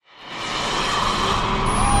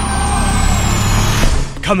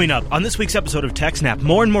Coming up on this week's episode of TechSnap,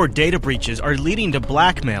 more and more data breaches are leading to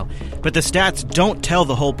blackmail, but the stats don't tell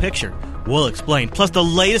the whole picture. We'll explain. Plus the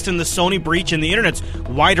latest in the Sony breach and the internet's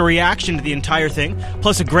wider reaction to the entire thing.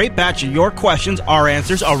 Plus a great batch of your questions, our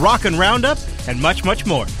answers, a rockin' roundup, and much, much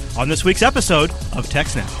more on this week's episode of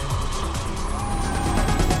TechSnap.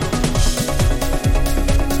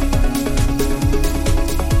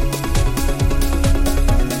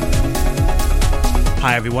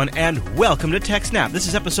 Hi, everyone, and welcome to TechSnap. This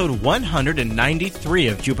is episode 193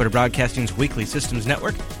 of Jupiter Broadcasting's weekly systems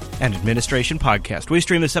network and administration podcast. We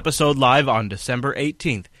stream this episode live on December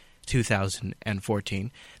 18th,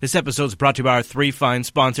 2014. This episode is brought to you by our three fine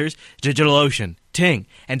sponsors, DigitalOcean, Ting,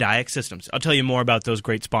 and iX Systems. I'll tell you more about those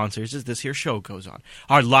great sponsors as this here show goes on.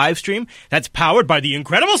 Our live stream, that's powered by the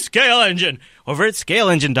incredible Scale Engine over at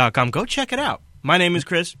ScaleEngine.com. Go check it out. My name is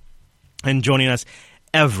Chris, and joining us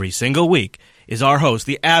every single week is our host,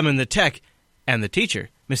 the admin, the tech, and the teacher,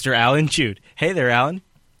 Mr. Alan Jude. Hey there, Alan.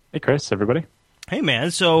 Hey, Chris, everybody. Hey, man.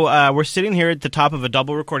 So we're sitting here at the top of a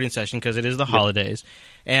double recording session because it is the holidays.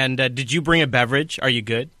 And did you bring a beverage? Are you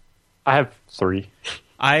good? I have 3.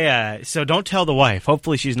 So don't tell the wife.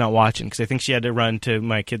 Hopefully she's not watching because I think she had to run to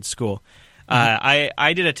my kid's school.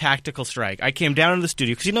 I did a tactical strike. I came down to the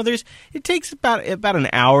studio because, it takes about an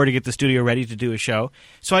hour to get the studio ready to do a show.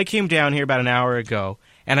 So I came down here about an hour ago.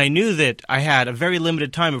 And I knew that I had a very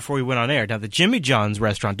limited time before we went on air. Now, the Jimmy John's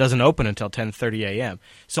restaurant doesn't open until 10:30 a.m.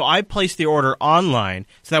 So I placed the order online,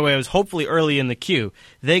 so that way I was hopefully early in the queue.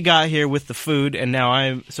 They got here with the food, and now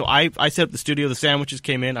I set up the studio. The sandwiches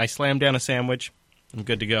came in. I slammed down a sandwich. I'm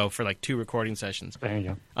good to go for like 2 recording sessions. There you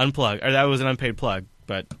go. Unplug. Or that was an unpaid plug,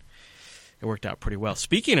 but it worked out pretty well.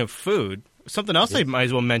 Speaking of food, something else I might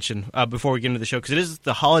as well mention before we get into the show, because it is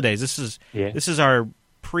the holidays. This is our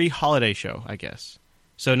pre-holiday show, I guess.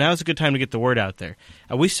 So now is a good time to get the word out there.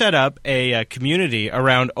 We set up a community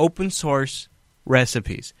around open source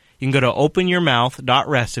recipes. You can go to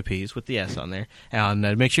openyourmouth.recipes with the S on there. And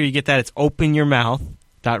make sure you get that. It's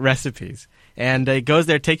openyourmouth.recipes. And it goes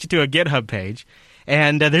there, takes you to a GitHub page.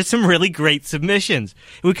 And there's some really great submissions.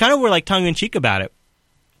 We kind of were like tongue-in-cheek about it.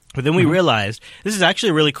 But then we realized this is actually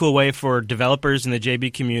a really cool way for developers in the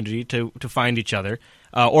JB community to find each other.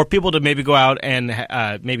 Or people to maybe go out and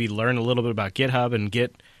maybe learn a little bit about GitHub and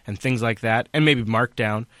Git and things like that, and maybe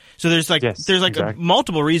Markdown. So there's exactly.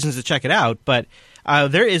 Multiple reasons to check it out, but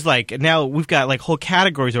there is now we've got whole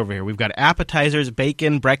categories over here. We've got appetizers,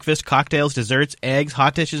 bacon, breakfast, cocktails, desserts, eggs,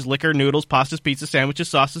 hot dishes, liquor, noodles, pastas, pizza, sandwiches,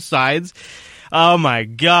 sauces, sides. Oh my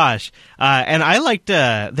gosh! And I liked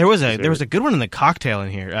there was a good one in the cocktail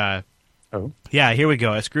in here. Yeah, here we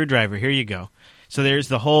go. A screwdriver. Here you go. So there's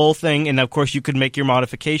the whole thing, and of course you could make your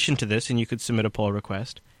modification to this, and you could submit a pull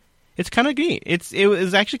request. It's kind of neat. It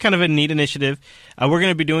was actually kind of a neat initiative. We're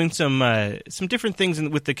going to be doing some different things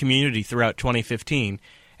with the community throughout 2015,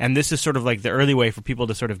 and this is sort of like the early way for people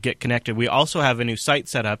to sort of get connected. We also have a new site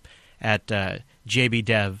set up at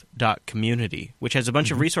jbdev.community, which has a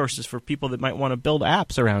bunch of resources for people that might want to build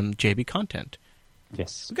apps around JB content.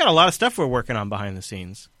 Yes. We've got a lot of stuff we're working on behind the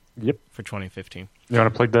scenes. Yep. For 2015. You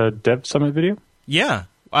want to plug the Dev Summit video? Yeah.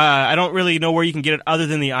 I don't really know where you can get it other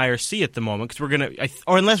than the IRC at the moment, because we're going to,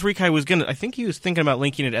 or unless Rikai was going to, I think he was thinking about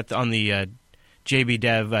linking it on the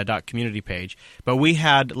jbdev.community page. But we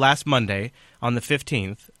had last Monday, on the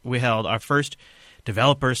 15th, we held our first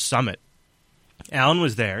Developer Summit. Alan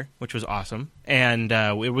was there, which was awesome, and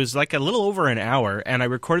it was like a little over an hour, and I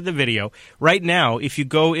recorded the video. Right now, if you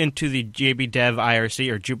go into the JB Dev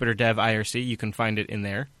IRC or Jupiter Dev IRC, you can find it in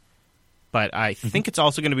there. But I think it's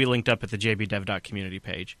also going to be linked up at the jbdev.community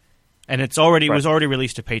page. And was already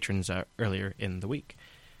released to patrons earlier in the week.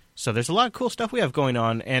 So there's a lot of cool stuff we have going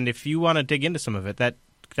on, and if you want to dig into some of it, that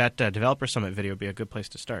Developer Summit video would be a good place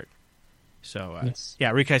to start. So, yes.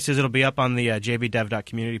 Yeah, Rikai says it'll be up on the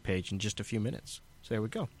jbdev.community page in just a few minutes. So there we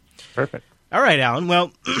go. Perfect. All right, Alan.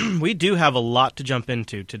 Well, we do have a lot to jump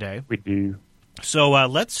into today. We do. So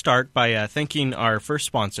let's start by thanking our first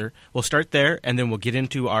sponsor. We'll start there, and then we'll get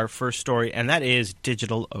into our first story, and that is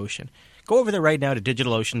DigitalOcean. Go over there right now to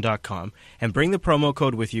DigitalOcean.com and bring the promo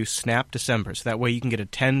code with you, SNAPDecember, so that way you can get a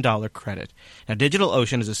 $10 credit. Now,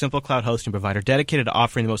 DigitalOcean is a simple cloud hosting provider dedicated to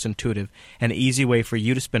offering the most intuitive and easy way for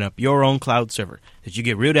you to spin up your own cloud server that you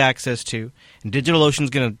get root access to. And DigitalOcean's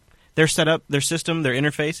going to their setup, their system, their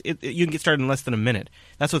interface, you can get started in less than a minute.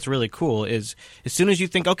 That's what's really cool is as soon as you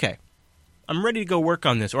think, okay, I'm ready to go work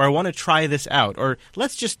on this, or I want to try this out, or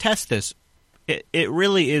let's just test this, it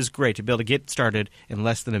really is great to be able to get started in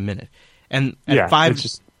less than a minute. And at it's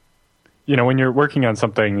just, when you're working on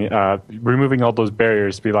something, removing all those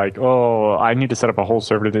barriers to be like, oh, I need to set up a whole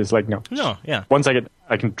server to this. Like, no. Yeah. 1 second,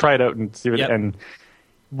 I can try it out and see what, and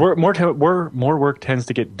more work tends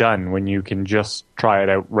to get done when you can just try it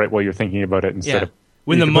out right while you're thinking about it instead of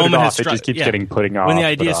when the moment has it just keeps getting putting off. When the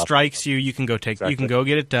idea strikes you, you can go you can go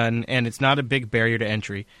get it done, and it's not a big barrier to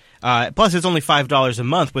entry. Plus, it's only $5 a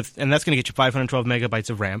month, and that's going to get you 512 megabytes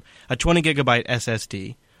of RAM, a 20 gigabyte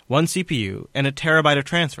SSD, one CPU, and a terabyte of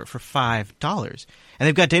transfer for $5. And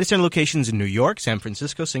they've got data center locations in New York, San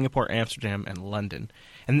Francisco, Singapore, Amsterdam, and London.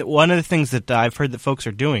 And one of the things that I've heard that folks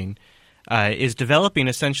are doing is developing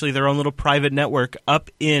essentially their own little private network up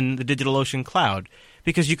in the DigitalOcean cloud,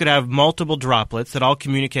 because you could have multiple droplets that all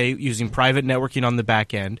communicate using private networking on the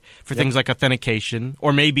back end for things like authentication,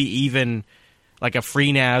 or maybe even like a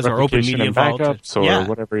FreeNAS or Open Media Vault. Backups or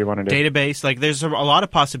whatever you want to do. Database. Like, there's a lot of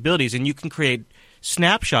possibilities, and you can create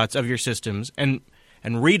snapshots of your systems and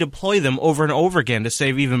redeploy them over and over again to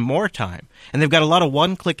save even more time. And they've got a lot of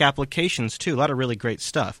one-click applications, too, a lot of really great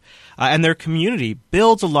stuff. And their community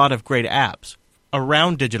builds a lot of great apps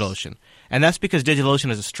around DigitalOcean. And that's because DigitalOcean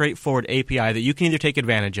is a straightforward API that you can either take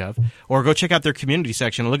advantage of or go check out their community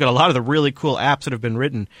section and look at a lot of the really cool apps that have been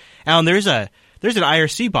written. And there's an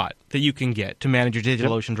IRC bot that you can get to manage your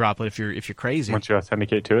DigitalOcean droplet if you're crazy. Once you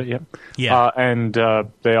authenticate to it, yeah. And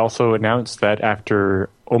they also announced that after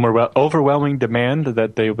overwhelming demand,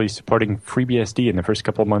 that they will be supporting FreeBSD in the first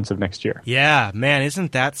couple of months of next year. Yeah, man,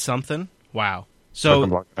 isn't that something? Wow.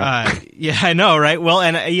 So, yeah, I know, right? Well,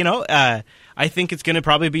 and I think it's going to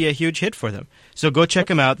probably be a huge hit for them. So go check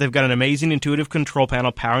them out. They've got an amazing intuitive control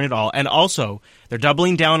panel powering it all. And also, they're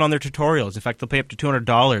doubling down on their tutorials. In fact, they'll pay up to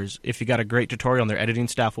 $200 if you got a great tutorial, and their editing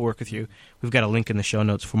staff will work with you. We've got a link in the show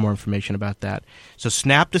notes for more information about that. So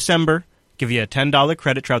Snap December, give you a $10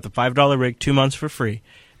 credit, try out the $5 rig, 2 months for free.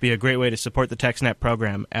 Be a great way to support the TechSnap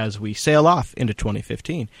program as we sail off into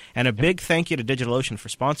 2015. And a big thank you to DigitalOcean for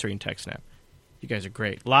sponsoring TechSnap. You guys are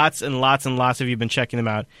great. Lots and lots and lots of you have been checking them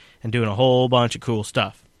out and doing a whole bunch of cool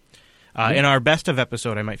stuff. In our best of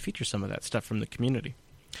episode, I might feature some of that stuff from the community.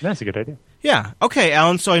 That's a good idea. Yeah. Okay,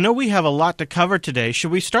 Alan, so I know we have a lot to cover today. Should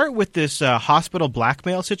we start with this hospital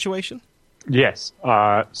blackmail situation? Yes.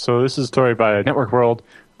 So this is a story by Network World.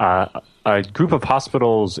 A group of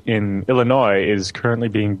hospitals in Illinois is currently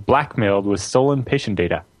being blackmailed with stolen patient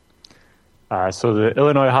data. So the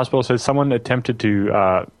Illinois hospital says someone attempted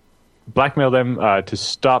to blackmail them to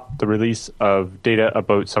stop the release of data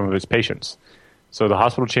about some of its patients. So the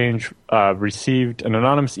hospital chain received an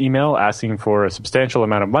anonymous email asking for a substantial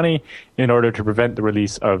amount of money in order to prevent the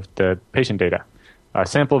release of the patient data. A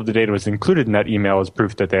sample of the data was included in that email as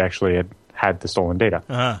proof that they actually had the stolen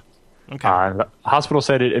data. Okay. The hospital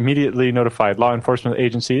said it immediately notified law enforcement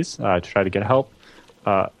agencies to try to get help.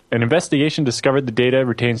 An investigation discovered the data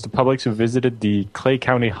retains to publics who visited the Clay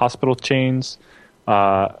County hospital chains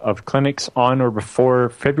of clinics on or before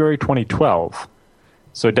February 2012.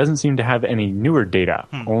 So it doesn't seem to have any newer data,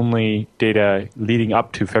 only data leading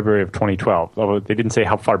up to February of 2012, although they didn't say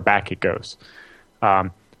how far back it goes. A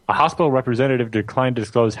hospital representative declined to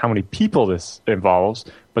disclose how many people this involves,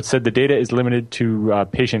 but said the data is limited to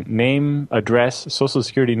patient name, address, social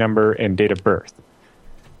security number, and date of birth.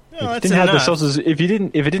 Well, if it didn't have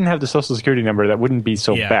the social security number, that wouldn't be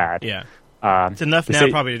so bad. Yeah, it's enough now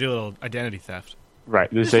probably to do a little identity theft. Right.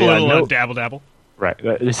 They Just say a little dabble. Right.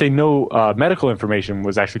 They say no medical information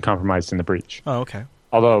was actually compromised in the breach. Oh, okay.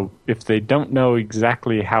 Although, if they don't know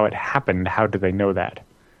exactly how it happened, how do they know that?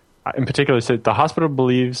 In particular, it said the hospital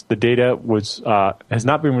believes the data has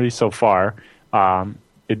not been released so far.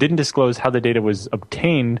 It didn't disclose how the data was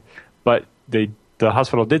obtained, but the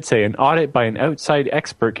hospital did say an audit by an outside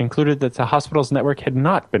expert concluded that the hospital's network had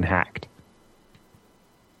not been hacked.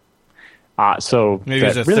 So maybe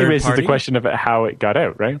that really raises the question of how it got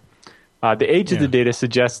out, right? The age of the data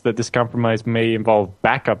suggests that this compromise may involve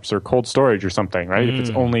backups or cold storage or something, right? If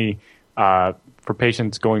it's only for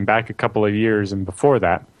patients going back a couple of years and before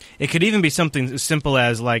that. It could even be something as simple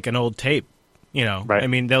as like an old tape, Right. I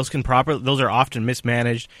mean, those are often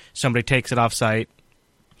mismanaged. Somebody takes it off site.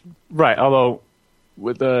 Right, although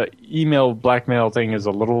with the email blackmail thing is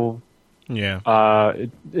a little...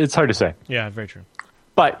 it's hard to say. Yeah, very true.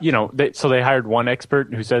 But, so they hired one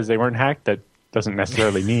expert who says they weren't hacked. That doesn't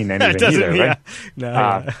necessarily mean anything either, right?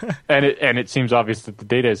 No, and it seems obvious that the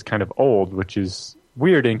data is kind of old, which is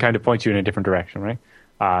weird and kind of points you in a different direction, right?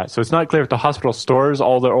 So it's not clear if the hospital stores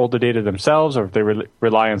all their older data themselves or if they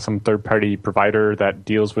rely on some third-party provider that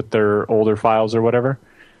deals with their older files or whatever.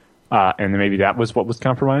 And then maybe that was what was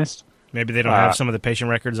compromised. Maybe they don't have some of the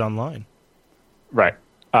patient records online. Right.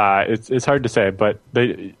 It's hard to say, but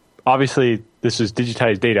obviously this is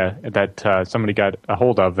digitized data that somebody got a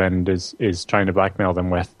hold of and is trying to blackmail them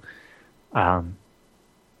with.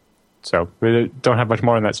 So So we don't have much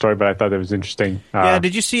more on that story, but I thought it was interesting. Yeah,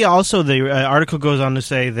 did you see also the article goes on to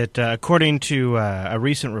say that according to a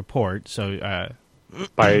recent report,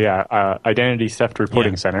 by Identity Theft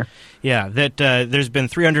Reporting Center. Yeah, that there's been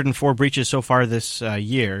 304 breaches so far this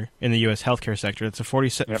year in the U.S. healthcare sector. That's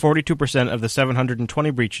 42% of the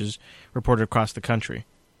 720 breaches reported across the country.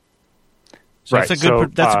 So right. that's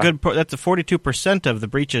that's 42% of the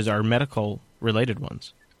breaches are medical related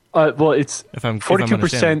ones. Well, it's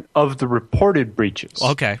 42% of the reported breaches.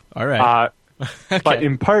 Okay, all right. Okay. But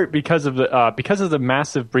in part because of the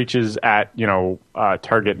massive breaches at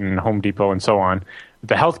Target and Home Depot and so on,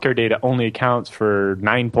 the healthcare data only accounts for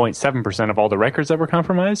 9.7% of all the records that were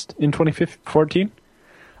compromised in 2014.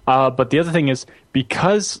 But the other thing is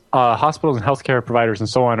because hospitals and healthcare providers and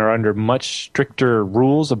so on are under much stricter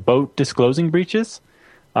rules about disclosing breaches.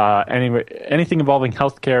 Anyway, anything involving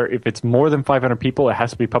healthcare, if it's more than 500 people, it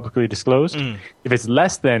has to be publicly disclosed. If it's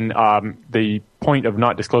less than, the point of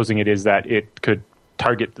not disclosing it is that it could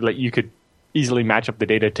target, like you could easily match up the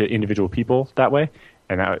data to individual people that way,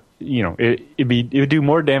 and it would do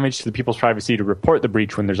more damage to the people's privacy to report the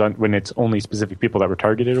breach when it's only specific people that were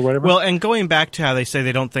targeted or whatever. Well, and going back to how they say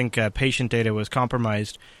they don't think patient data was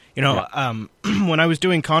compromised, when I was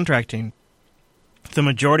doing contracting, the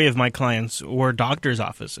majority of my clients were doctors'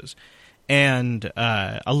 offices. And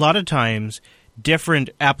a lot of times, different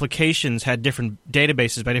applications had different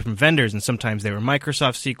databases by different vendors, and sometimes they were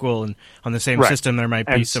Microsoft SQL, and on the same system there might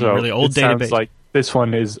be some really old database. Sounds like this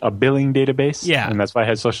one is a billing database, yeah, and that's why it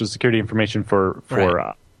has Social Security information for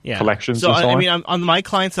collections and so on. I mean, on my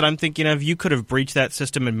clients that I'm thinking of, you could have breached that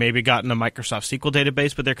system and maybe gotten a Microsoft SQL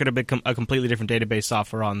database, but there could have been a completely different database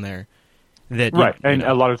software on there. A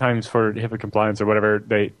lot of times for HIPAA compliance or whatever,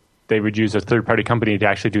 they would use a third-party company to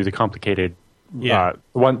actually do the complicated, the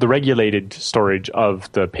regulated storage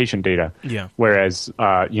of the patient data. Yeah. Whereas,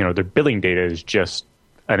 their billing data is just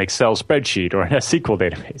an Excel spreadsheet or a SQL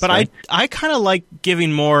database. But right? I kind of like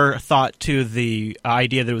giving more thought to the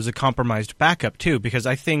idea that it was a compromised backup too, because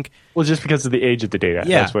I think... Well, just because of the age of the data.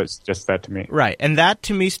 Yeah. That's what suggests that to me. Right, and that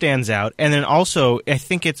to me stands out. And then also, I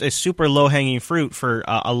think it's a super low-hanging fruit for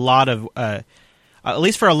a lot of... at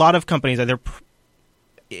least for a lot of companies,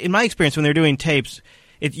 in my experience, when they're doing tapes,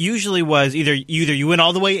 it usually was either you went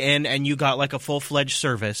all the way in and you got like a full-fledged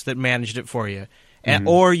service that managed it for you,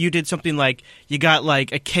 or you did something like you got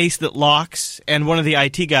like a case that locks, and one of the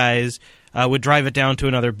IT guys would drive it down to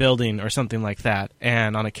another building or something like that,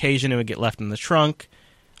 and on occasion it would get left in the trunk.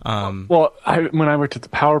 When I worked at the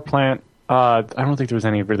power plant, I don't think there was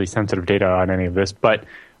any really sensitive data on any of this, but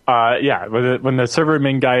when the server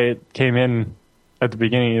admin guy came in at the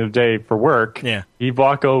beginning of the day for work, he'd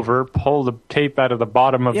walk over, pull the tape out of the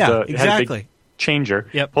bottom of the changer,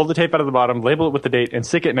 pull the tape out of the bottom, label it with the date, and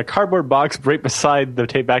stick it in a cardboard box right beside the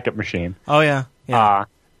tape backup machine. Oh, yeah.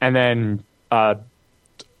 And then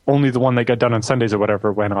only the one that got done on Sundays or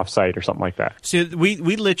whatever went off-site or something like that. So we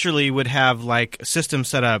literally would have like a system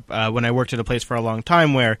set up when I worked at a place for a long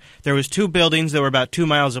time where there was two buildings that were about 2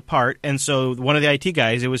 miles apart, and so one of the IT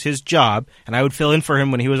guys, it was his job, and I would fill in for him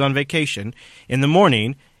when he was on vacation. In the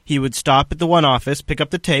morning, he would stop at the one office, pick up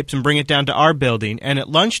the tapes, and bring it down to our building. And at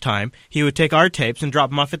lunchtime, he would take our tapes and drop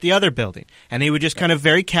them off at the other building. And he would just kind of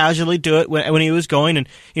very casually do it when he was going. And,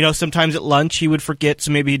 sometimes at lunch he would forget,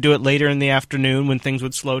 so maybe he'd do it later in the afternoon when things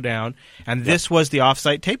would slow down. And this was the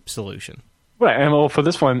off-site tape solution. Right. And well, for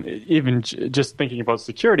this one, even just thinking about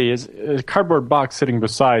security, is a cardboard box sitting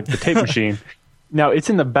beside the tape machine. Now, it's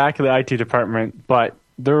in the back of the IT department, but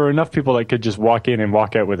there are enough people that could just walk in and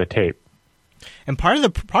walk out with a tape. And part of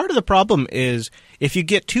the problem is if you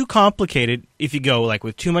get too complicated, if you go like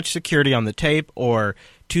with too much security on the tape or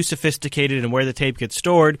too sophisticated in where the tape gets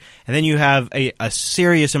stored, and then you have a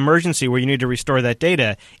serious emergency where you need to restore that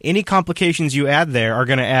data, any complications you add there are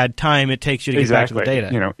going to add time it takes you to get back to the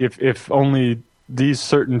data. If only these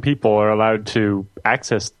certain people are allowed to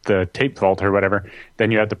access the tape vault or whatever,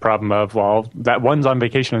 then you have the problem of, well, that one's on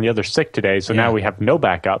vacation and the other's sick today, so now we have no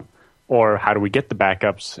backup. Or how do we get the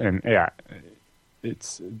backups? And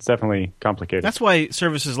it's definitely complicated. That's why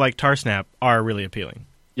services like Tarsnap are really appealing.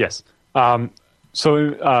 Yes. So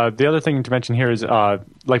the other thing to mention here is,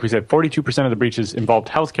 like we said, 42% of the breaches involved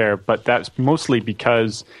healthcare, but that's mostly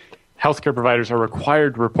because healthcare providers are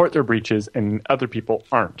required to report their breaches and other people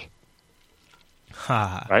aren't.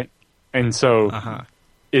 Right? And so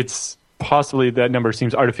it's possibly that number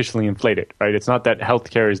seems artificially inflated, right? It's not that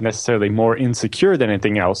healthcare is necessarily more insecure than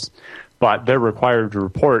anything else, but they're required to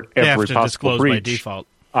report every possible breach. By default.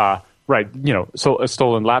 Right. So a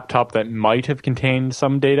stolen laptop that might have contained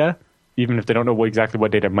some data, even if they don't know exactly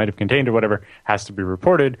what data it might have contained or whatever, has to be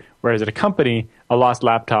reported. Whereas at a company, a lost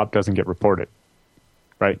laptop doesn't get reported,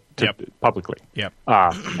 right? Publicly. Yep.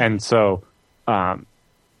 And so, you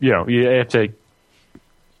have to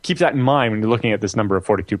keep that in mind when you're looking at this number of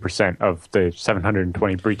 42% of the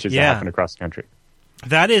 720 breaches that happen across the country.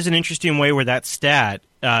 That is an interesting way where that stat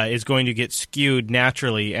is going to get skewed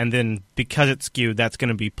naturally, and then because it's skewed, that's going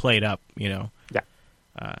to be played up, Yeah.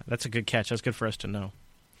 That's a good catch. That's good for us to know.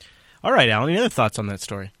 All right, Alan, any other thoughts on that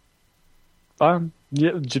story?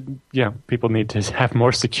 People need to have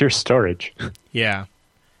more secure storage. Yeah.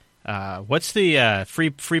 What's the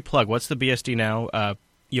free plug? What's the BSD Now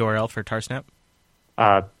URL for Tarsnap?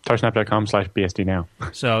 Tarsnap.com/BSD Now.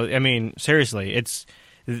 So, I mean, seriously, it's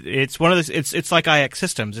one of those. It's like IX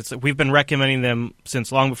Systems. We've been recommending them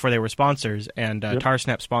since long before they were sponsors, and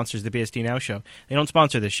Tarsnap sponsors the BSD Now show. They don't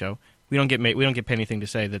sponsor this show. We don't get paid anything to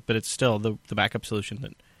say that, but it's still the backup solution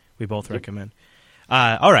that we both recommend.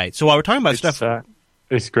 All right, so while we're talking about stuff,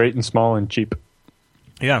 it's great and small and cheap.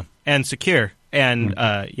 Yeah, and secure, and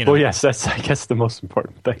Well, yes, that's I guess the most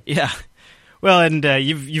important thing. Yeah. Well, and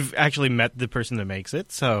you've actually met the person that makes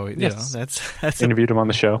it, so you know that's interviewed him on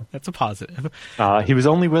the show. That's a positive. He was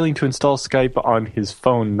only willing to install Skype on his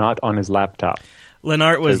phone, not on his laptop.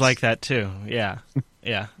 Lennart was like that too. Yeah,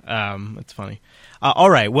 yeah. It's funny.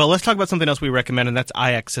 All right. Well, let's talk about something else we recommend, and that's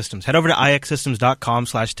IX Systems. Head over to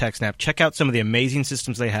ixsystems.com/TechSnap. Check out some of the amazing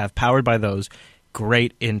systems they have, powered by those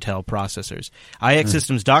great Intel processors.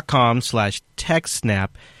 ixsystems.com/TechSnap.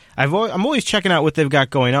 I'm always checking out what they've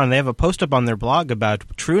got going on. They have a post up on their blog about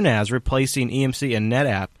TrueNAS replacing EMC and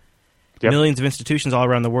NetApp. Yep. Millions of institutions all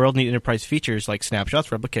around the world need enterprise features like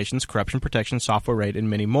snapshots, replications, corruption protection, software RAID,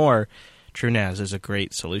 and many more. TrueNAS is a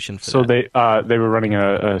great solution for that. So they were running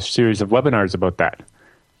a series of webinars about that.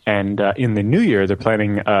 And in the new year, they're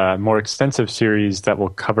planning a more extensive series that will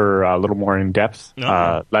cover a little more in depth,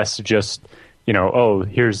 less just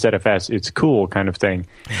here's ZFS, it's cool kind of thing,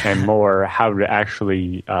 and more how to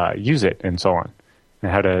actually use it and so on, and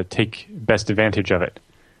how to take best advantage of it.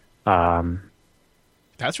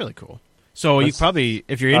 That's really cool. So you probably,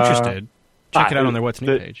 if you're interested, check it out on their What's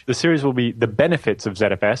New page. The series will be the benefits of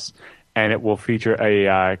ZFS, and it will feature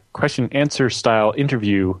a question-answer style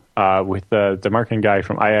interview with the marketing guy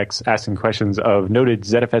from IX asking questions of noted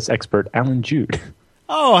ZFS expert Alan Jude.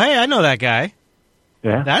 Oh, hey, I know that guy.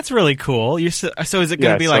 Yeah, that's really cool. So is it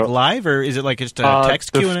going to be like live, or is it like just a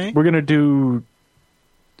text Q&A? We're going to do.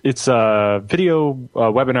 It's a video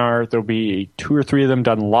webinar. There'll be 2 or 3 of them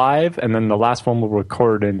done live, and then the last one we'll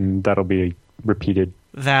record, and that'll be repeated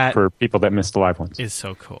for people that missed the live ones. Is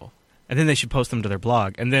so cool. And then they should post them to their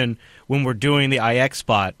blog. And then when we're doing the IX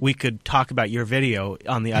spot, we could talk about your video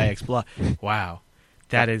on the IX blog. Wow,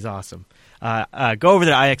 that is awesome. Go over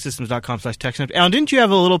to ixsystems.com/TechSnap. Alan, didn't you have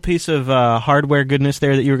a little piece of hardware goodness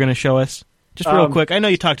there that you were going to show us? Just real quick. I know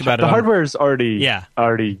you talked about it. The hardware's already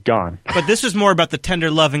gone. But this is more about the tender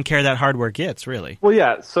love and care that hardware gets, really. Well,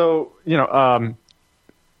 yeah. So,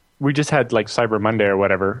 we just had like Cyber Monday or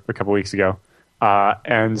whatever a couple weeks ago.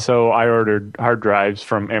 And so I ordered hard drives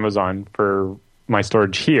from Amazon for my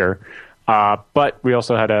storage here. But we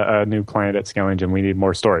also had a new client at Scale Engine. We need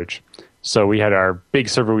more storage. So we had our big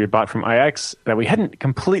server we bought from IX that we hadn't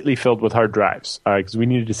completely filled with hard drives because we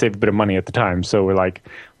needed to save a bit of money at the time. So we're like,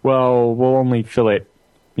 well, we'll only fill it,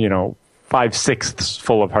 5/6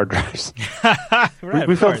 full of hard drives. Right,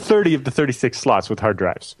 we filled 30 of the 36 slots with hard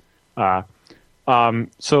drives.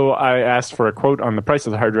 So I asked for a quote on the price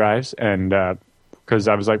of the hard drives, and because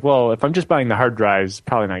I was like, well, if I'm just buying the hard drives,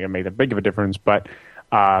 probably not going to make that big of a difference. But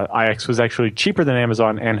IX was actually cheaper than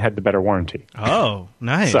Amazon and had the better warranty. Oh,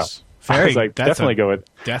 nice. So I was like, definitely go with.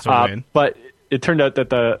 That's a win. But it turned out that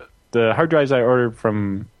the hard drives I ordered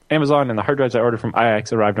from Amazon and the hard drives I ordered from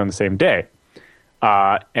IX arrived on the same day.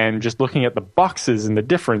 And just looking at the boxes and the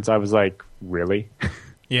difference, I was like, really?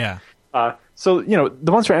 Yeah. So,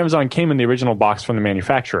 the ones from Amazon came in the original box from the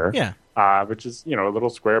manufacturer. Yeah. Which is, a little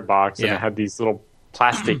square box, and it had these little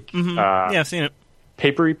plastic, yeah, I've seen it.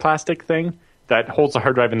 Papery plastic thing that holds the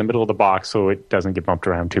hard drive in the middle of the box so it doesn't get bumped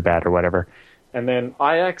around too bad or whatever. And then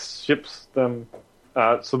IX ships them.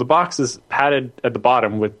 So the box is padded at the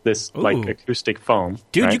bottom with this acoustic foam.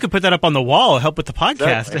 Dude, right? You could put that up on the wall. Help with the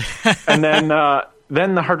podcast. Exactly. And then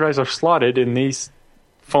the hard drives are slotted in these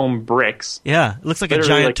foam bricks. Yeah, it looks like a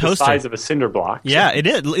giant toaster. The size of a cinder block. Yeah, it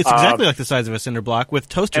is. It's exactly like the size of a cinder block with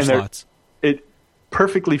toaster slots. It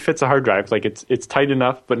perfectly fits a hard drive. Like it's tight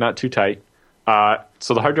enough, but not too tight.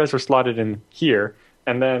 So the hard drives are slotted in here,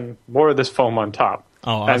 and then more of this foam on top.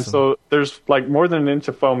 Oh, awesome. And so there's like more than an inch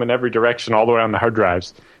of foam in every direction all the way on the hard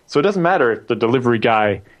drives. So it doesn't matter if the delivery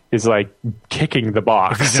guy is like kicking the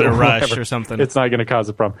box. If he's in a or rush whatever, or something. it's not going to cause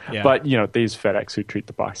a problem. Yeah. But, they use FedEx, who treat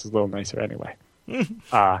the boxes a little nicer anyway.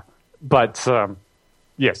 But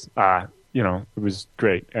yes, it was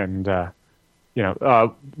great. And,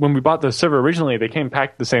 when we bought the server originally, they came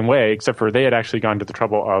packed the same way, except for they had actually gone to the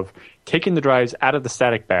trouble of taking the drives out of the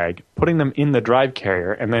static bag, putting them in the drive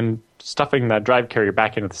carrier, and then stuffing that drive carrier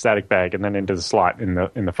back into the static bag and then into the slot in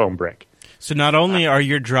the foam brick. So not only are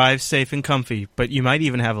your drives safe and comfy, but you might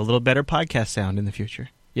even have a little better podcast sound in the future.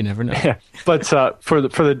 You never know. Yeah, but for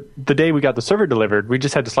the day we got the server delivered, we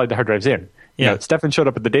just had to slide the hard drives in. Yeah. Stefan showed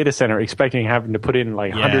up at the data center expecting having to put in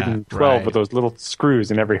 112 of those little screws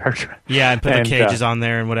in every hard drive. Yeah, and put the cages on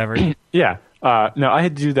there and whatever. Yeah. No, I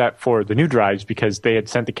had to do that for the new drives because they had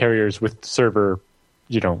sent the carriers with the server,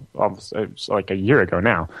 almost it was like a year ago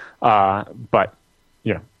now. But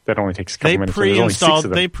that only takes a couple minutes.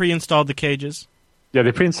 They pre-installed the cages. Yeah,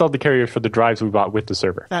 they pre-installed the carriers for the drives we bought with the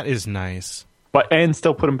server. That is nice. And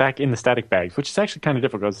still put them back in the static bags, which is actually kind of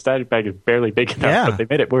difficult. The static bag is barely big enough, but they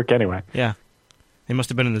made it work anyway. Yeah, they must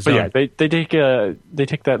have been in the zone. But yeah, they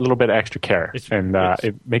take that little bit of extra care,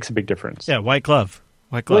 it makes a big difference. Yeah, white glove.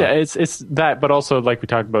 Well, yeah, it's that, but also like we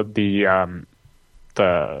talked about the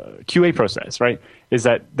QA process, right? Is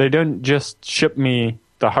that they don't just ship me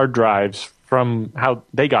the hard drives from how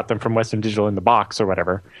they got them from Western Digital in the box or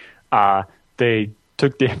whatever. They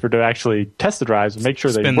took the effort to actually test the drives and make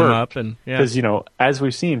sure they work. Because, as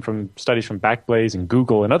we've seen from studies from Backblaze and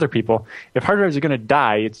Google and other people, if hard drives are going to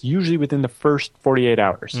die, it's usually within the first 48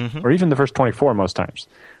 hours or even the first 24 most times.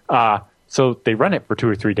 So they run it for 2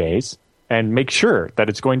 or 3 days and make sure that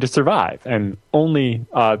it's going to survive. And only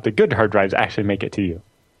the good hard drives actually make it to you.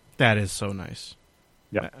 That is so nice.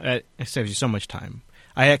 Yeah. It saves you so much time.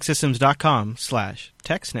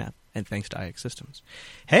 ixsystems.com/TechSnap. And thanks to IX Systems.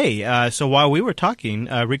 Hey, so while we were talking,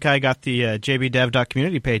 Rikai got the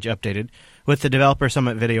jbdev.community page updated with the Developer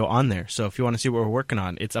Summit video on there. So if you want to see what we're working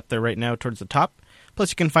on, it's up there right now towards the top.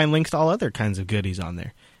 Plus, you can find links to all other kinds of goodies on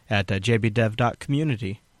there at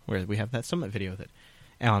jbdev.community, where we have that Summit video that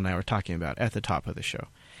Alan and I were talking about at the top of the show.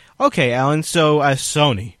 Okay, Alan, so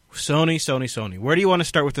Sony. Where do you want to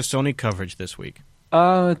start with the Sony coverage this week?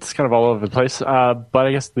 It's kind of all over the place, but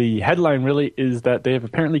I guess the headline really is that they have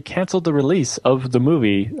apparently canceled the release of the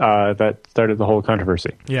movie that started the whole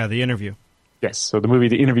controversy. Yeah, The Interview. Yes, so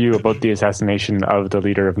The Interview about the assassination of the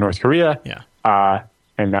leader of North Korea. Yeah.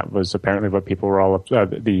 And that was apparently what people were all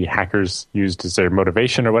the hackers used as their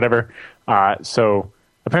motivation or whatever. So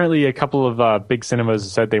apparently a couple of big cinemas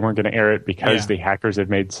said they weren't going to air it because the hackers had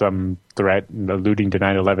made some threat alluding to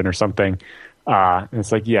 9/11 or something. And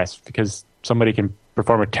it's like, yes, because somebody can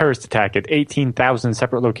perform a terrorist attack at 18,000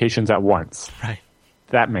 separate locations at once. Right.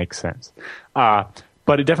 That makes sense. But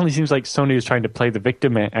it definitely seems like Sony is trying to play the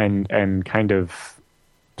victim and kind of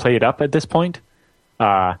play it up at this point.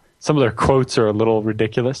 Some of their quotes are a little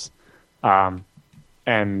ridiculous. But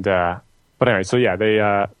anyway, so yeah,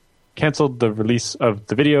 they canceled the release of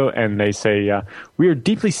the video, and they say, we are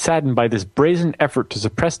deeply saddened by this brazen effort to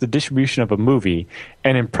suppress the distribution of a movie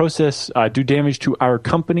and in process do damage to our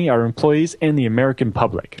company, our employees, and the American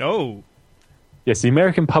public. Oh. Yes, the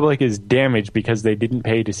American public is damaged because they didn't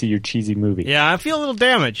pay to see your cheesy movie. Yeah, I feel a little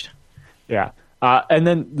damaged. Yeah. And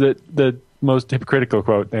then the most hypocritical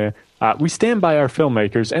quote, we stand by our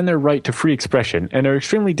filmmakers and their right to free expression and are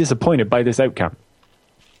extremely disappointed by this outcome.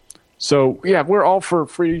 So, yeah, we're all for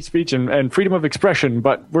free speech and freedom of expression,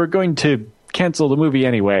 but we're going to cancel the movie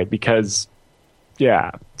anyway because,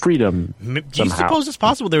 freedom. Do you suppose it's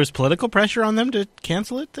possible there was political pressure on them to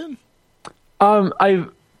cancel it then?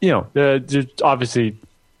 Obviously,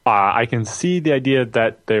 I can see the idea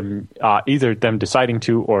that they're either them deciding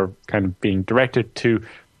to or kind of being directed to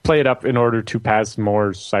play it up in order to pass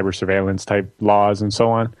more cyber surveillance type laws and so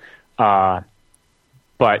on.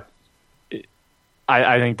 But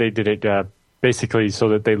I think they did it basically so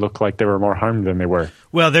that they look like they were more harmed than they were.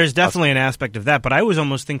 Well, there's definitely an aspect of that, but I was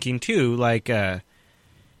almost thinking too, like they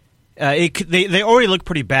already look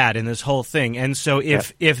pretty bad in this whole thing, and so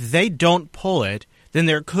if they don't pull it, then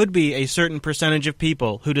there could be a certain percentage of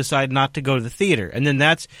people who decide not to go to the theater, and then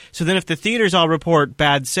then if the theaters all report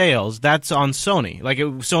bad sales, that's on Sony. Like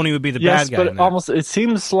Sony would be the bad guy. Yes, but it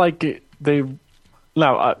seems like they.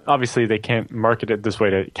 Now, obviously, they can't market it this way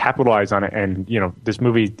to capitalize on it, and this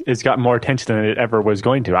movie has got more attention than it ever was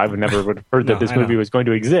going to. I would never have heard that this movie was going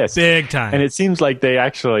to exist, big time. And it seems like they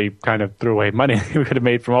actually kind of threw away money they could have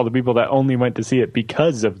made from all the people that only went to see it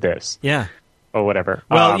because of this. Yeah, or whatever.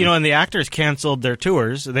 Well, and the actors canceled their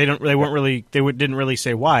tours. They didn't really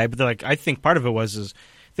say why, but they're like, I think part of it was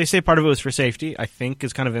They say part of it was for safety, I think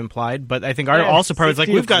is kind of implied, but I think also part of it's like,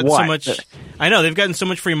 safety we've of gotten so what? much, I know, they've gotten so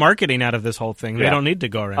much free marketing out of this whole thing. They don't need to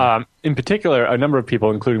go around. In particular, a number of people,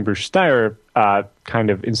 including Bruce Schneier, kind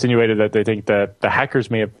of insinuated that they think that the hackers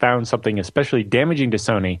may have found something especially damaging to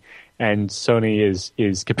Sony, and Sony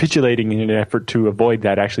is capitulating in an effort to avoid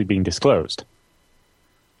that actually being disclosed.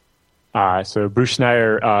 So Bruce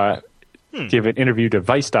Schneier gave an interview to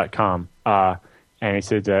Vice.com, and he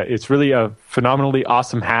said, it's really a phenomenally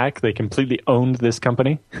awesome hack. They completely owned this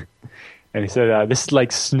company. And he said, this is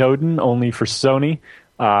like Snowden, only for Sony.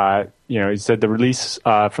 He said the release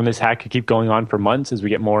from this hack could keep going on for months as we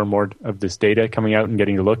get more and more of this data coming out and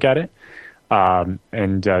getting to look at it. And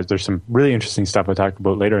there's some really interesting stuff I'll talk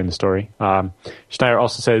about later in the story. Schneier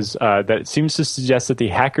also says that it seems to suggest that the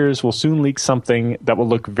hackers will soon leak something that will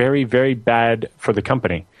look very, very bad for the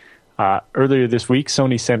company. Earlier this week,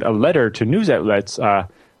 Sony sent a letter to news outlets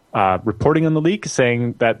reporting on the leak,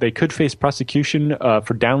 saying that they could face prosecution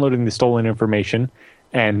for downloading the stolen information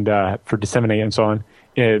and for disseminating and so on.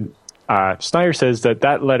 Schneier says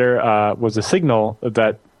that letter was a signal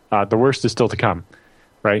that the worst is still to come.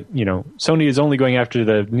 Right? Sony is only going after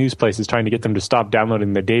the news places, trying to get them to stop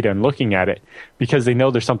downloading the data and looking at it because they know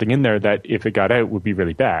there's something in there that, if it got out, would be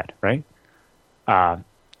really bad. Right?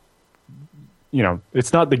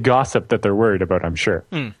 It's not the gossip that they're worried about, I'm sure.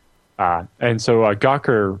 And so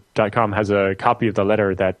Gawker.com has a copy of the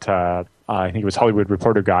letter that I think it was Hollywood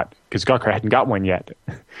Reporter got, because Gawker hadn't got one yet.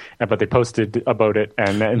 But they posted about it,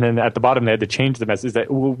 and then at the bottom they had to change the message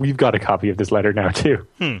that, well, we've got a copy of this letter now too.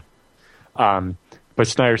 But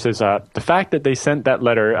Schneier says, the fact that they sent that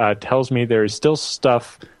letter tells me there is still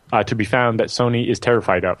stuff to be found that Sony is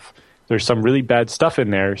terrified of. There's some really bad stuff in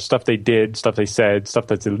there, stuff they did, stuff they said, stuff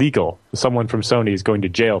that's illegal. Someone from Sony is going to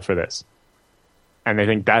jail for this. And they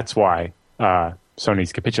think that's why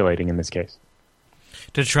Sony's capitulating in this case.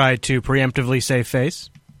 To try to preemptively save face?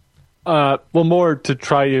 More to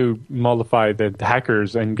try to mollify the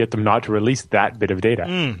hackers and get them not to release that bit of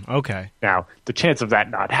data. Okay. Now, the chance of that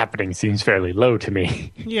not happening seems fairly low to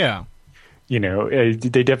me. Yeah.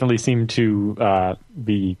 They definitely seem to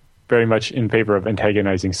be very much in favor of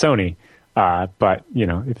antagonizing Sony. But,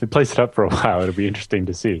 if it plays it up for a while, it'll be interesting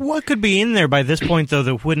to see. What could be in there by this point, though,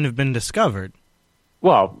 that wouldn't have been discovered?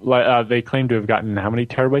 Well, they claim to have gotten how many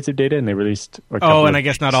terabytes of data, and they released... and I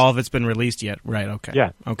guess not all of it's been released yet. Right, okay.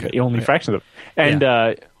 Yeah, okay. Only fractions of it. And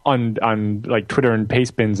on like Twitter and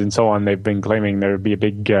Pastebins and so on, they've been claiming there would be a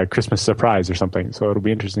big Christmas surprise or something, so it'll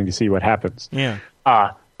be interesting to see what happens. Yeah.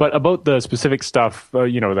 But about the specific stuff,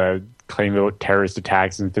 the claim about terrorist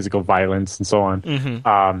attacks and physical violence and so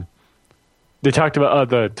on, they talked about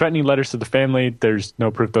the threatening letters to the family. There's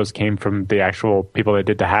no proof those came from the actual people that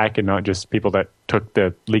did the hack and not just people that took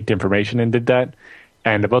the leaked information and did that.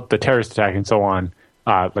 And about the terrorist attack and so on,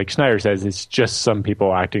 like Schneier says, it's just some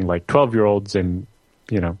people acting like 12-year-olds and,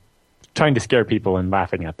 trying to scare people and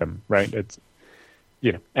laughing at them, right? It's,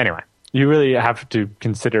 anyway, you really have to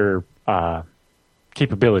consider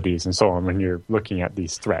capabilities and so on when you're looking at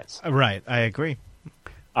these threats. Right, I agree.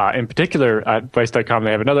 In particular, at Vice.com,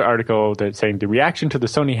 they have another article that's saying the reaction to the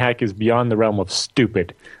Sony hack is beyond the realm of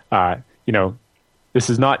stupid. This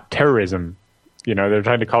is not terrorism. They're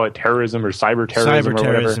trying to call it terrorism or cyber terrorism or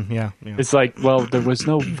whatever. Yeah. It's like, well, there was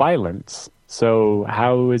no violence, so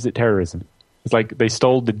how is it terrorism? It's like they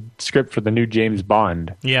stole the script for the new James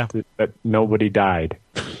Bond. Yeah. That nobody died.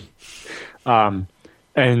 You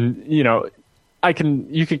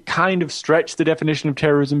could kind of stretch the definition of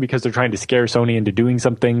terrorism because they're trying to scare Sony into doing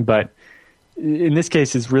something, but in this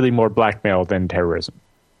case, it's really more blackmail than terrorism.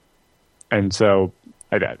 And so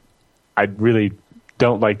I really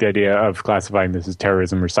don't like the idea of classifying this as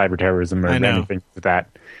terrorism or cyber terrorism or anything like that.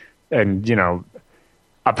 And,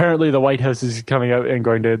 apparently the White House is coming out and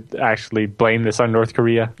going to actually blame this on North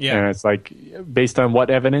Korea. Yeah. And it's like, based on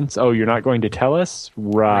what evidence? Oh, you're not going to tell us?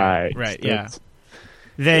 Right. Yeah. It's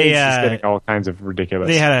just getting all kinds of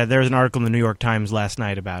ridiculous. There was an article in the New York Times last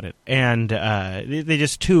night about it, and they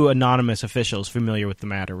just two anonymous officials familiar with the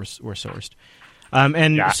matter were sourced.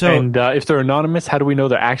 And if they're anonymous, how do we know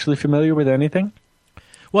they're actually familiar with anything?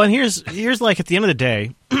 Well, and here's like at the end of the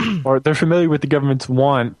day, or they're familiar with the government's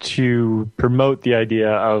want to promote the idea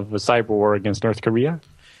of a cyber war against North Korea.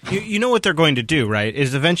 You know what they're going to do, right?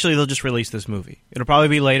 Is eventually they'll just release this movie. It'll probably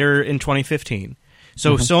be later in 2015.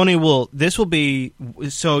 So Sony will. This will be.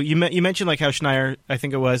 So you mentioned like how Schneier, I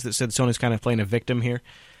think it was, that said Sony's kind of playing a victim here.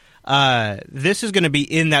 This is going to be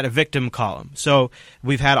in that victim column. So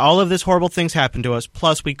we've had all of this horrible things happen to us.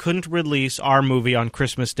 Plus, we couldn't release our movie on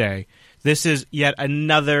Christmas Day. This is yet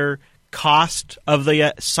another cost of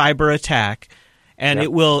the cyber attack, And Yep.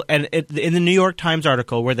 it will. And in the New York Times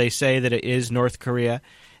article where they say that it is North Korea,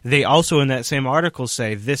 they also in that same article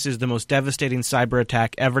say this is the most devastating cyber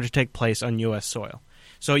attack ever to take place on U.S. soil.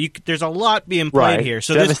 So there's a lot being played Right. here.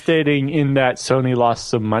 So devastating in that Sony lost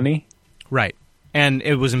some money. right, and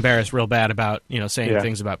it was embarrassed real bad about saying Yeah.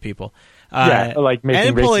 things about people. Like making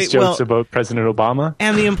and racist jokes about President Obama.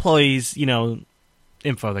 and the employees,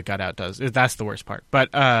 info that got out does. That's the worst part. But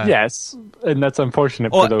Yes, and that's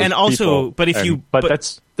unfortunate for those and also, people. but if you, but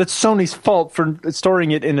that's Sony's fault for storing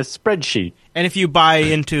it in a spreadsheet. and if you buy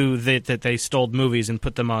into that they stole movies and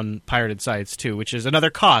put them on pirated sites too, which is another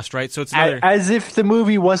cost, right? So it's another. As if the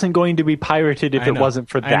movie wasn't going to be pirated if I it know, wasn't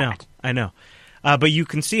for that. I know. But you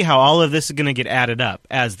can see how all of this is going to get added up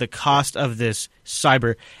as the cost of this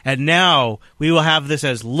cyber. And now we will have this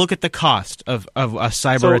as look at the cost of a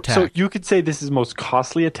cyber attack. So you could say this is the most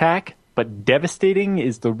costly attack, but devastating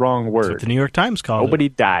is the wrong word. That's what the New York Times called Nobody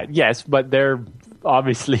died. Yes, but they're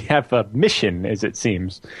obviously have a mission, as it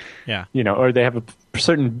seems. it. Or they have a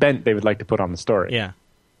certain bent they would like to put on the story. Yeah.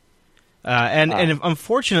 And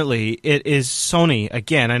unfortunately, it is Sony.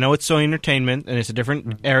 Again, I know it's Sony Entertainment, and it's a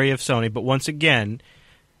different area of Sony, but once again,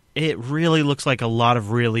 it really looks like a lot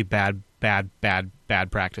of really bad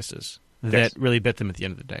practices that really bit them at the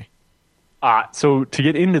end of the day. So to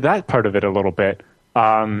get into that part of it a little bit,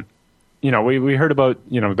 we heard about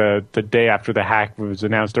the day after the hack was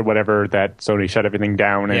announced or whatever that Sony shut everything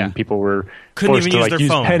down and people were Couldn't forced even to use their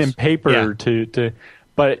use phones. pen and paper to.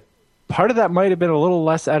 But part of that might have been a little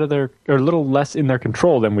less a little less in their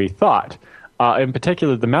control than we thought. In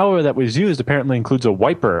particular, the malware that was used apparently includes a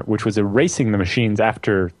wiper, which was erasing the machines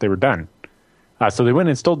after they were done. So they went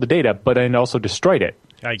and stole the data, but then also destroyed it.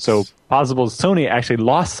 Yikes. So possible Sony actually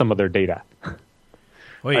lost some of their data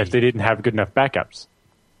Oy. if they didn't have good enough backups.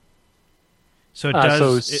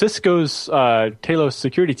 So Cisco's Talos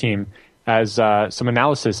security team has some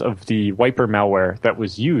analysis of the wiper malware that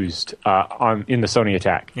was used in the Sony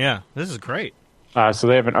attack. yeah, this is great. So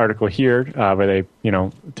they have an article here where they,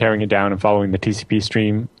 tearing it down and following the TCP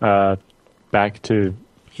stream back to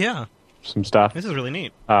Yeah, some stuff. this is really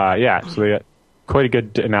neat. So they got quite a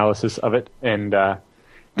good analysis of it. And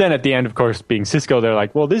then at the end, of course, being Cisco, they're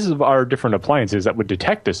like, well, this is our different appliances that would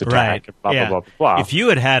detect this attack. Right. Blah, yeah. blah, blah, blah. If you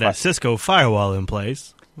had a Cisco firewall in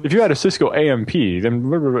place, If you had a Cisco AMP, then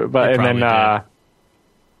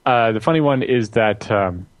the funny one is that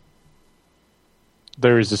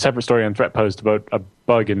there is a separate story on Threat Post about a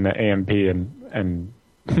bug in the AMP and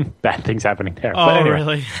bad things happening there. oh But anyway,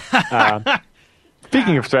 really?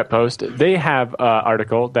 speaking of Threat Post, they have an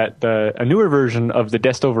article that a newer version of the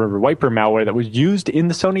Destover wiper malware that was used in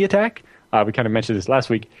the Sony attack. We kind of mentioned this last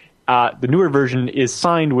week. The newer version is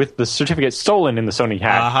signed with the certificate stolen in the Sony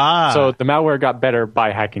hack. Aha. So the malware got better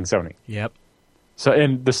by hacking Sony. Yep. So,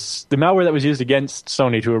 and the malware that was used against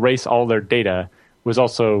Sony to erase all their data was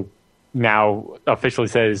also now officially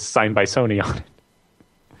says signed by Sony on it,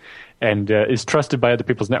 and is trusted by other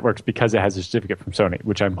people's networks because it has a certificate from Sony,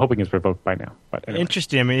 which I'm hoping is revoked by now. But anyway.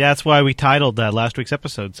 Interesting. I mean, that's why we titled last week's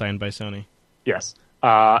episode "Signed by Sony." Yes.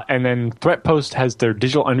 And then Threat Post has their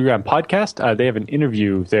Digital Underground podcast. They have an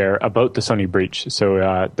interview there about the Sony breach.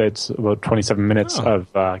 So that's about 27 minutes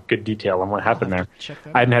of good detail on what happened there. check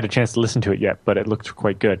that I hadn't had a chance to listen to it yet, but it looked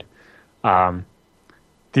quite good.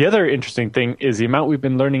 The other interesting thing is the amount we've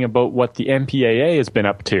been learning about what the MPAA has been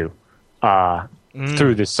up to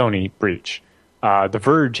through this Sony breach. The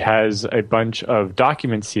Verge has a bunch of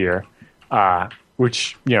documents here,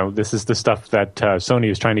 which, this is the stuff that Sony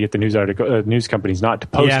is trying to get the news companies not to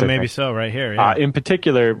post. Yeah, I maybe think. so. Right here. Yeah. In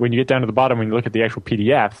particular, when you get down to the bottom, when you look at the actual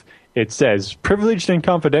PDF, it says privileged and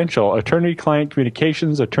confidential attorney-client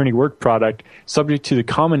communications, attorney work product, subject to the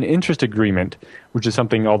common interest agreement, which is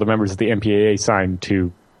something all the members of the MPAA signed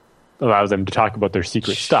to allow them to talk about their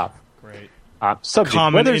secret stuff. Great. Subject,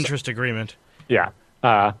 Common interest agreement. Yeah.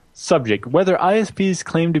 Subject, whether ISPs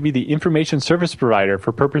claim to be the information service provider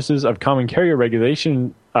for purposes of common carrier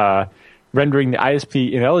regulation, rendering the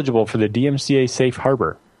ISP ineligible for the DMCA safe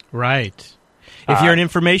harbor. Right. If you're an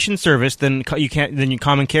information service, then you can't. Then your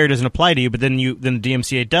common carrier doesn't apply to you. But then the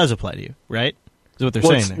DMCA does apply to you, right? Is what they're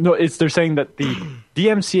saying there. No, they're saying that the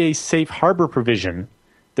DMCA safe harbor provision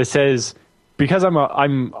that says because I'm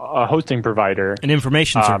a hosting provider, An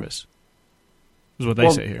information service is what they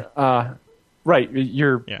say here. Right,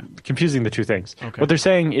 you're confusing the two things. Okay. What they're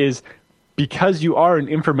saying is because you are an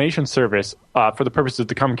information service for the purposes of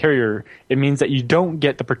the common carrier, it means that you don't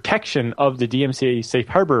get the protection of the DMCA safe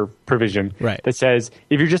harbor provision that says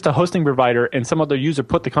if you're just a hosting provider and some other user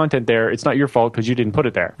put the content there, it's not your fault because you didn't put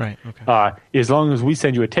it there. Right. Okay. As long as we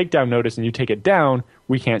send you a takedown notice and you take it down,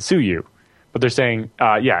 we can't sue you. but they're saying,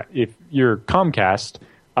 if you're Comcast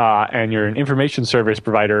and you're an information service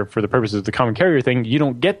provider for the purposes of the common carrier thing, you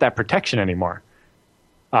don't get that protection anymore.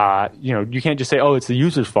 You can't just say, oh, it's the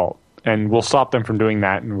user's fault, and we'll stop them from doing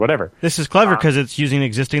that and whatever. This is clever because it's using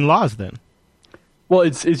existing laws then. Well,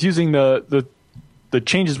 it's using the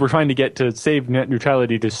changes we're trying to get to save net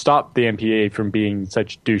neutrality to stop the MPA from being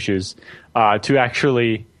such douches, to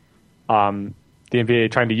actually the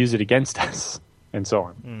MPA trying to use it against us and so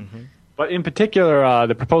on. Mm-hmm. But in particular,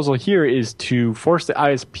 the proposal here is to force the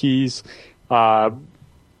ISPs, recursive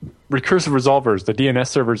resolvers, the DNS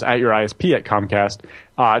servers at your ISP at Comcast,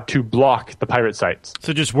 to block the pirate sites.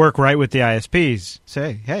 So just work right with the ISPs.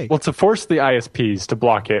 Say, hey. Well, to force the ISPs to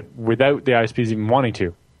block it without the ISPs even wanting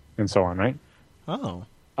to, and so on, right? Oh.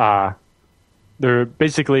 They're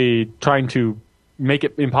basically trying to make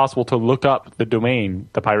it impossible to look up the domain,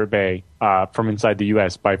 the Pirate Bay, from inside the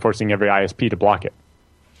U.S. by forcing every ISP to block it.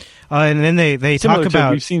 And then they talk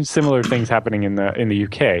about... We've seen similar things happening in the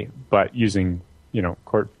UK, but using,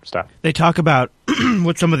 court stuff. They talk about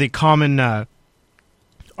what some of the common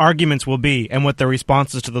arguments will be and what the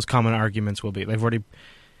responses to those common arguments will be. They've already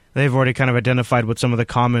kind of identified what some of the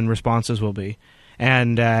common responses will be,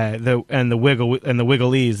 and the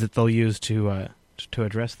wigglese that they'll use to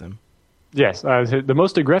address them. Yes, the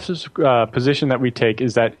most aggressive position that we take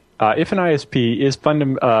is that if an ISP is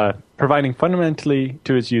providing functionality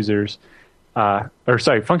to its users that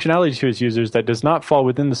does not fall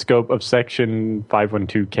within the scope of Section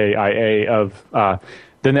 512KIA of,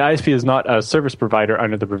 then the ISP is not a service provider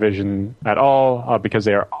under the provision at all, because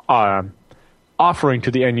they are offering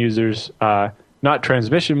to the end users not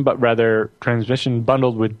transmission, but rather transmission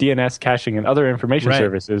bundled with DNS, caching, and other information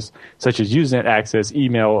services, such as Usenet access,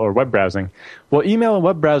 email, or web browsing. Well, email and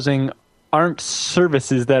web browsing aren't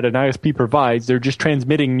services that an ISP provides. They're just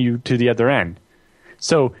transmitting you to the other end.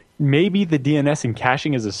 So maybe the DNS and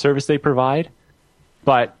caching is a service they provide,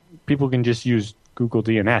 but people can just use Google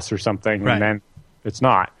DNS or something, and then it's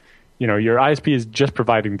not. Your ISP is just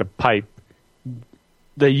providing the pipe.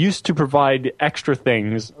 They used to provide extra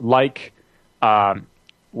things like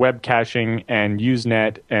web caching and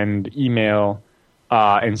Usenet and email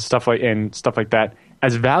and stuff like that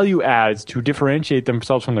as value adds to differentiate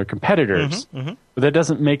themselves from their competitors. Mm-hmm, mm-hmm. But that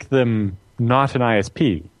doesn't make them not an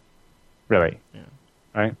ISP, really. Yeah.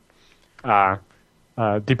 Right?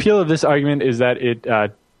 The appeal of this argument is that it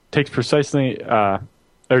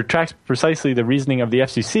tracks precisely the reasoning of the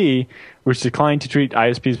FCC, which declined to treat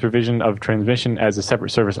ISP's provision of transmission as a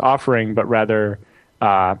separate service offering, but rather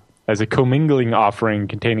as a commingling offering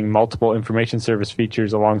containing multiple information service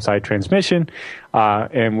features alongside transmission,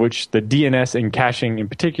 in which the DNS and caching in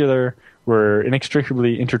particular were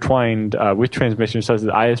inextricably intertwined with transmission, such that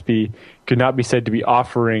the ISP could not be said to be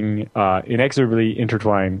offering inexorably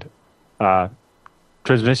intertwined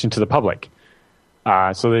transmission to the public.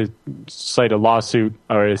 So they cite a lawsuit,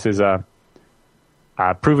 or this is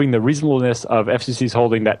proving the reasonableness of FCC's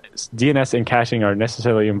holding that DNS and caching are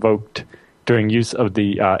necessarily invoked during use of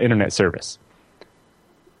the internet service.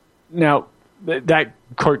 Now, that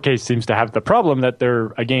court case seems to have the problem that they're,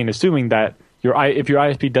 again, assuming that if your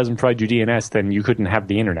ISP doesn't provide you DNS, then you couldn't have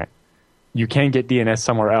the internet. You can get DNS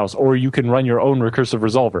somewhere else, or you can run your own recursive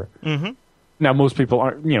resolver. Mm-hmm. Now, most people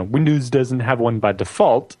aren't, Windows doesn't have one by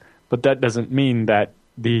default, but that doesn't mean that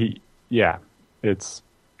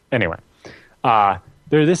anyway.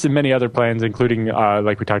 There are this and many other plans, including,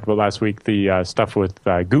 like we talked about last week, the stuff with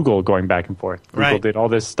Google going back and forth. Google did all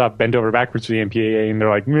this stuff, bend over backwards for the MPAA, and they're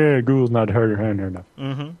like, Google's not hard enough.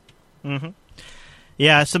 Mm-hmm. Mm-hmm.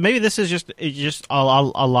 Yeah, so maybe this is just a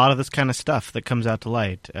lot of this kind of stuff that comes out to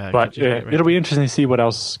light. But it'll be interesting to see what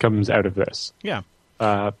else comes out of this. Yeah.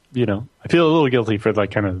 I feel a little guilty for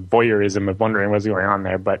like kind of voyeurism of wondering what's going on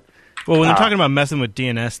there, but... Well, when they're talking about messing with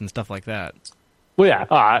DNS and stuff like that... Well,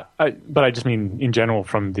 yeah, but I just mean in general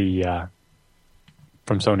from the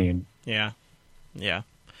from Sony and yeah,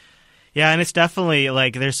 and it's definitely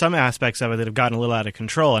like there's some aspects of it that have gotten a little out of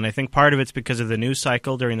control, and I think part of it's because of the news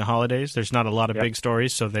cycle during the holidays. There's not a lot of big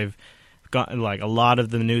stories, so they've gotten like a lot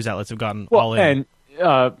of the news outlets have gotten all in.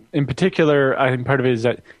 And in particular, I think part of it is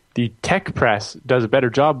that the tech press does a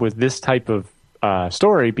better job with this type of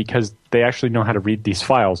story because they actually know how to read these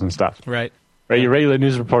files and stuff. Right. Right, your regular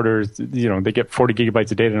news reporters, they get 40 gigabytes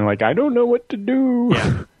of data and they're like, I don't know what to do.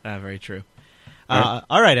 Yeah, very true. All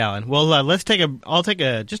right, Alan. Well, I'll take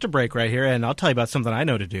just a break right here, and I'll tell you about something I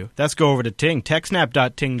know to do. Let's go over to Ting,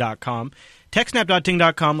 techsnap.ting.com.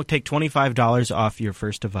 Techsnap.ting.com will take $25 off your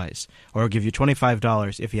first device, or give you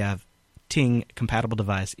 $25 if you have Ting compatible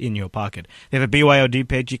device in your pocket. They have a BYOD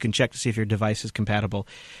page. You can check to see if your device is compatible.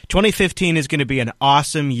 2015 is going to be an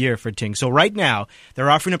awesome year for Ting. So right now, they're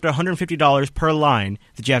offering up to $150 per line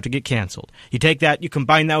that you have to get canceled. You take that, you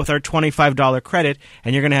combine that with our $25 credit,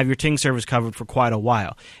 and you're going to have your Ting service covered for quite a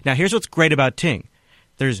while. Now, here's what's great about Ting.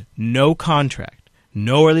 There's no contract,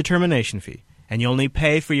 no early termination fee, and you only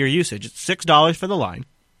pay for your usage. It's $6 for the line.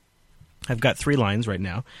 I've got 3 lines right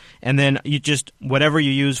now. And then you just, whatever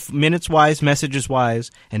you use, minutes-wise,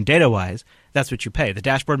 messages-wise, and data-wise, that's what you pay. The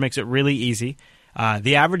dashboard makes it really easy.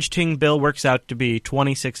 The average Ting bill works out to be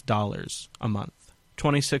 $26 a month.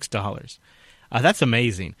 $26. That's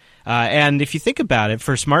amazing. And if you think about it,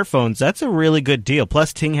 for smartphones, that's a really good deal.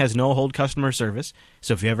 Plus, Ting has no-hold customer service.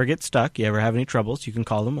 So if you ever get stuck, you ever have any troubles, you can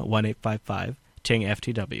call them at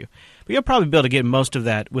 1-855-TING-FTW. But you'll probably be able to get most of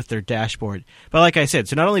that with their dashboard. But like I said,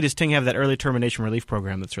 so not only does Ting have that early termination relief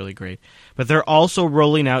program that's really great, but they're also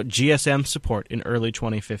rolling out GSM support in early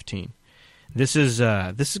 2015. This is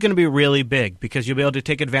going to be really big because you'll be able to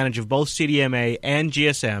take advantage of both CDMA and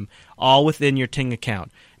GSM all within your Ting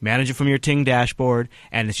account. Manage it from your Ting dashboard,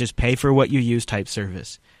 and it's just pay for what you use type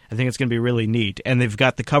service. I think it's going to be really neat. And they've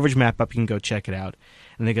got the coverage map up. You can go check it out.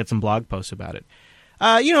 And they got some blog posts about it.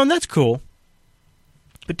 And that's cool.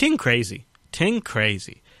 But Ting crazy.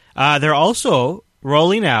 They're also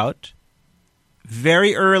rolling out,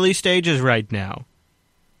 very early stages right now,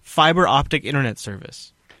 fiber optic internet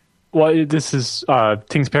service. Well, this is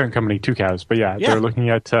Ting's parent company, Tucows. But yeah, they're looking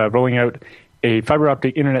at rolling out a fiber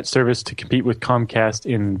optic internet service to compete with Comcast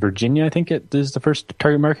in Virginia. I think this is the first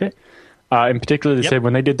target market. In particular, they said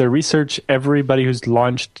when they did their research, everybody who's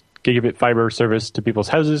launched gigabit fiber service to people's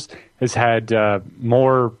houses has had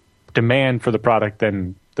more demand for the product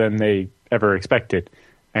than they ever expected.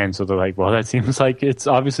 And so they're like, well, that seems like it's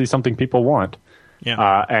obviously something people want.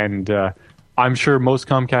 Yeah. And I'm sure most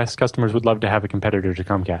Comcast customers would love to have a competitor to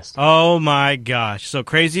Comcast. Oh, my gosh. So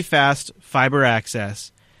crazy fast fiber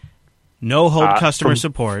access, no hold customer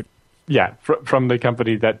support. Yeah, from the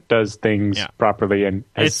company that does things properly and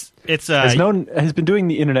has been doing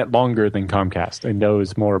the internet longer than Comcast and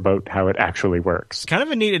knows more about how it actually works. Kind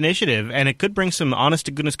of a neat initiative, and it could bring some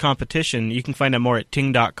honest-to-goodness competition. You can find out more at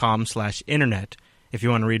ting.com/internet if you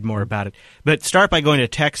want to read more about it. But start by going to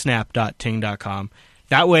techsnap.ting.com.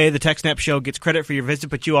 That way, the TechSnap show gets credit for your visit,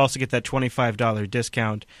 but you also get that $25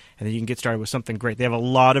 discount, and then you can get started with something great. They have a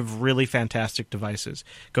lot of really fantastic devices.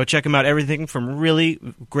 Go check them out. Everything from really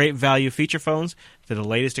great value feature phones to the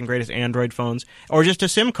latest and greatest Android phones, or just a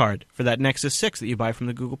SIM card for that Nexus 6 that you buy from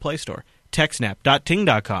the Google Play Store.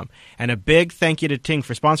 TechSnap.ting.com. And a big thank you to Ting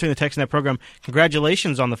for sponsoring the TechSnap program.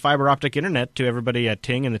 Congratulations on the fiber optic internet to everybody at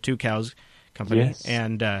Ting and the Tucows company. Yes.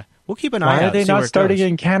 And we'll keep an eye out. Why are they not starting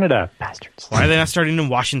in Canada? Bastards. Why are they not starting in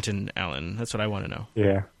Washington, Alan? That's what I want to know.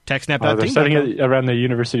 Yeah. TechSnap.ting. They're starting it around the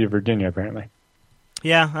University of Virginia, apparently.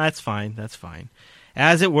 Yeah, that's fine.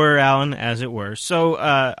 As it were, Alan, as it were. So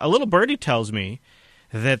a little birdie tells me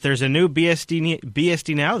that there's a new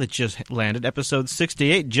BSD Now that just landed. Episode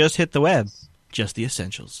 68 just hit the web. Just the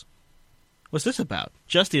Essentials. What's this about?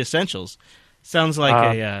 Just the Essentials. Sounds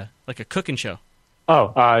like a cooking show.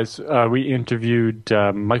 We interviewed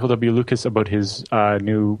Michael W. Lucas about his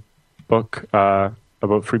new book about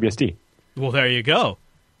FreeBSD. Well, there you go.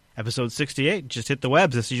 Episode 68 just hit the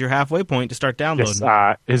webs. This is your halfway point to start downloading.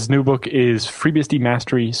 Yes, his new book is FreeBSD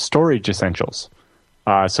Mastery Storage Essentials.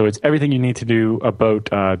 So it's everything you need to do about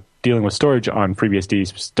dealing with storage on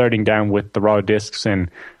FreeBSD, starting down with the raw disks and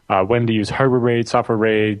when to use hardware RAID, software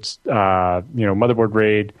RAIDs, motherboard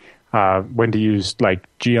RAID, when to use like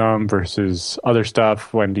Geom versus other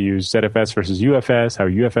stuff, when to use ZFS versus UFS, how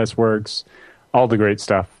UFS works, all the great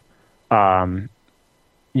stuff.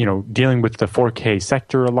 Dealing with the 4K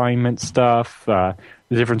sector alignment stuff, the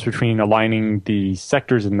difference between aligning the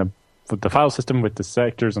sectors in the file system with the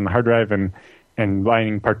sectors on the hard drive, and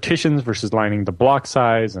lining partitions versus lining the block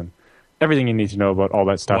size, and everything you need to know about all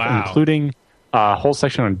that stuff, including a whole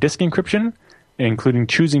section on disk encryption, including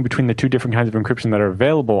choosing between the two different kinds of encryption that are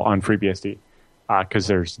available on FreeBSD. Because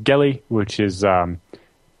there's Geli, which is the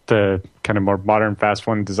kind of more modern, fast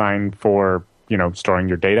one designed for storing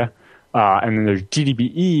your data. And then there's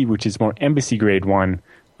GDBE, which is more embassy grade one,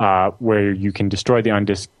 where you can destroy the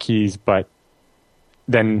on-disk keys, but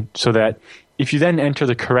then so that if you then enter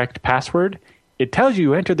the correct password, it tells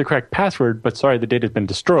you entered the correct password, but sorry, the data's been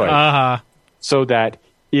destroyed. So that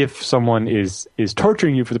if someone is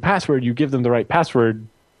torturing you for the password, you give them the right password,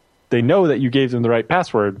 they know that you gave them the right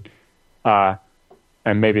password, and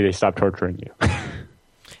maybe they stop torturing you.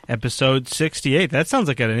 Episode 68. That sounds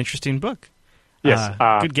like an interesting book. Yes.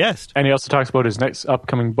 Good guest. And he also talks about his next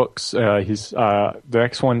upcoming books. The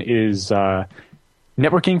next one is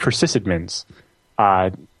Networking for Sysadmins,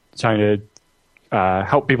 trying to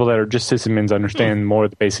help people that are just sysadmins understand more of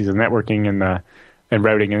the basics of networking and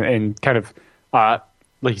routing and kind of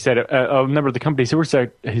like you said, a number of the companies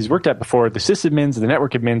he's worked at before, the sysadmins and the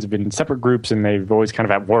network admins have been separate groups, and they've always kind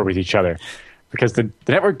of at war with each other. Because the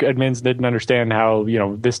network admins didn't understand how,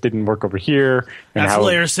 this didn't work over here. And That's how,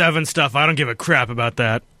 layer 7 stuff. I don't give a crap about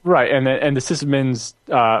that. Right, and the sysadmins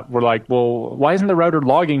were like, well, why isn't the router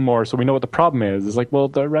logging more so we know what the problem is? It's like, well,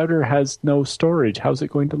 the router has no storage. How's it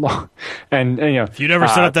going to log? And if you never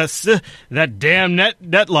set up that damn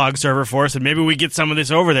net log server for us, and maybe we get some of this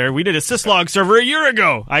over there. We did a syslog server a year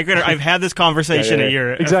ago. I've had this conversation a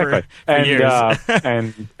year exactly for years.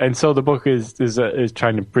 and so the book is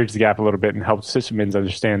trying to bridge the gap a little bit and help sysadmins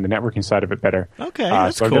understand the networking side of it better. Okay,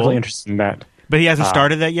 that's so cool. I'm definitely interested in that. But he hasn't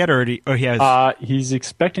started that yet, or he has. He's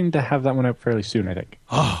expecting to have that one out fairly soon, I think.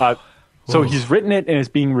 So he's written it and it's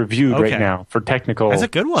being reviewed right now for technical. That's a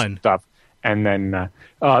good one. Stuff. And then,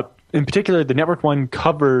 in particular, the network one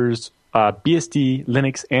covers BSD,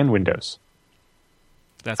 Linux, and Windows.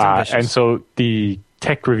 That's ambitious. And so the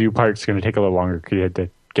tech review part is going to take a little longer because he had to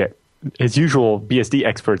get his usual BSD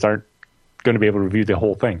experts aren't going to be able to review the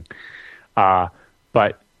whole thing.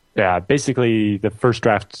 But yeah, basically the first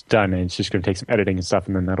draft's done, and it's just going to take some editing and stuff,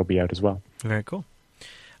 and then that'll be out as well. Very cool.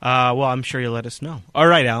 Well, I'm sure you'll let us know. All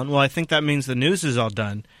right, Alan. Well, I think that means the news is all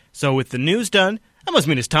done. So with the news done, that must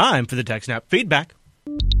mean it's time for the TechSnap feedback.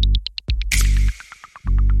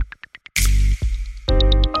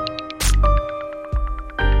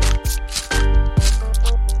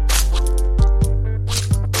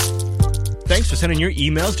 Thanks for sending your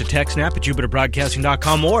emails to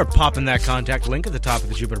techsnap@jupiterbroadcasting.com or popping that contact link at the top of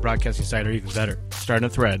the Jupiter Broadcasting site, or even better, starting a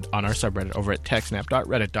thread on our subreddit over at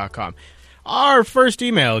techsnap.reddit.com. Our first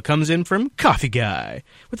email comes in from Coffee Guy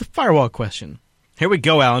with a firewall question. Here we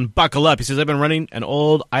go, Alan. Buckle up. He says, I've been running an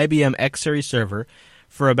old IBM X Series server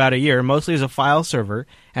for about a year, mostly as a file server,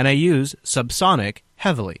 and I use Subsonic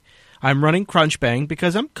heavily. I'm running Crunchbang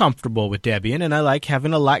because I'm comfortable with Debian, and I like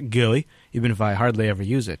having a lot GUI, even if I hardly ever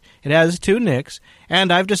use it. It has 2 NICs,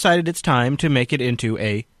 and I've decided it's time to make it into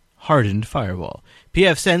a hardened firewall.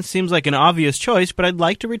 pfSense seems like an obvious choice, but I'd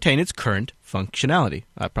like to retain its current functionality.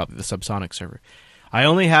 Probably the Subsonic server. I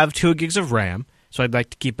only have 2 gigs of RAM, so I'd like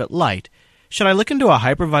to keep it light. Should I look into a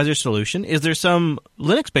hypervisor solution? Is there some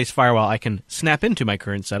Linux-based firewall I can snap into my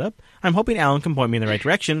current setup? I'm hoping Alan can point me in the right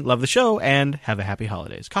direction. Love the show, and have a happy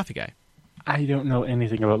holidays. Coffee Guy. I don't know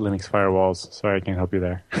anything about Linux firewalls. Sorry, I can't help you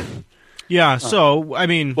there. Yeah, so, I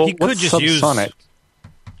mean, he could just Subsonic?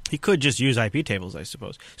 He could just use IP tables, I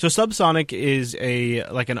suppose. So Subsonic is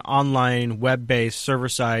an online web-based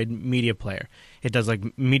server-side media player. It does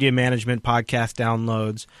like media management, podcast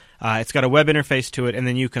downloads. It's got a web interface to it, and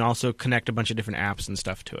then you can also connect a bunch of different apps and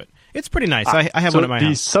stuff to it. It's pretty nice. I have one at my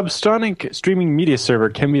house. The Subsonic streaming media server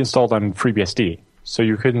can be installed on FreeBSD. So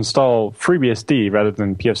you could install FreeBSD rather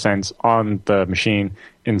than pfSense on the machine,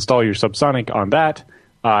 install your Subsonic on that,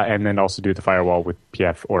 and then also do the firewall with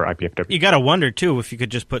PF or IPFW. You got to wonder, too, if you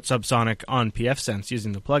could just put Subsonic on pfSense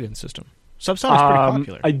using the plugin system. Subsonic's pretty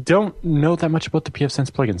popular. I don't know that much about the pfSense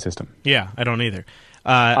plugin system. Yeah, I don't either.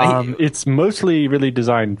 It's mostly really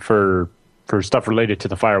designed for stuff related to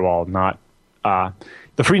the firewall, not... the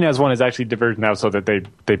FreeNAS one is actually diverged now so that they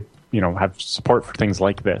have support for things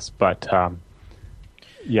like this, but...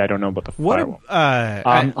 yeah, I don't know about the firewall.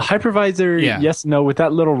 Hypervisor, yes, no. With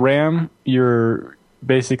that little RAM, you're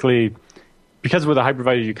basically... Because with a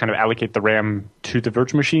hypervisor, you kind of allocate the RAM to the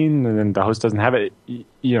virtual machine, and then the host doesn't have it.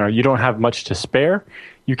 You don't have much to spare.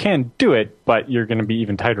 You can do it, but you're going to be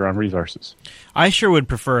even tighter on resources. I sure would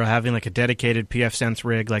prefer having like a dedicated pfSense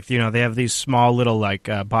rig. Like, they have these small little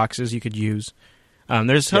boxes you could use.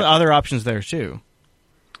 There's other options there too.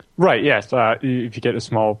 Right. Yes. If you get a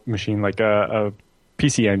small machine like a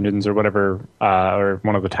PC Engines or whatever, or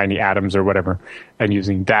one of the tiny Atoms or whatever, and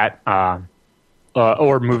using that.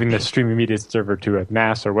 Or moving the streaming media server to a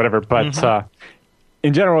NAS or whatever. But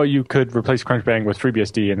in general, you could replace Crunchbang with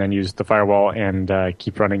FreeBSD and then use the firewall and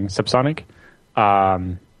keep running Subsonic.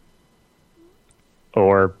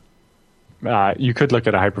 Or you could look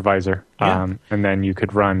at a hypervisor, and then you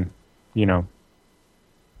could run, And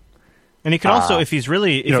you can also, if he's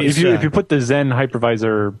really... If you put the Zen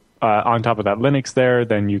hypervisor on top of that Linux there,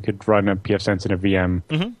 then you could run a pfSense and a VM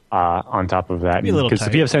on top of that. Because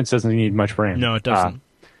the pfSense doesn't need much RAM. No, it doesn't.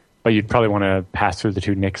 But you'd probably want to pass through the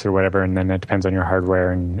 2 NICs or whatever, and then that depends on your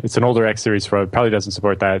hardware. And it's an older X series, so it probably doesn't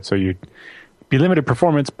support that. So you'd be limited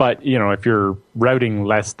performance, but if you're routing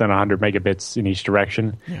less than 100 megabits in each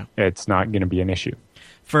direction, it's not going to be an issue.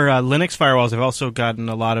 For Linux firewalls, I've also gotten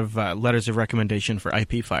a lot of letters of recommendation for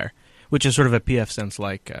IPFire, which is sort of a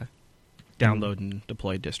pfSense-like download and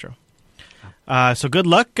deploy distro. So good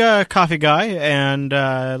luck, Coffee Guy, and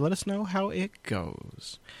let us know how it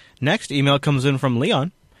goes. Next email comes in from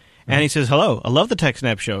Leon, and he says, "Hello, I love the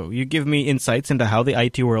TechSnap show. You give me insights into how the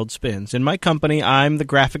IT world spins. In my company, I'm the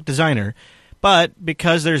graphic designer, but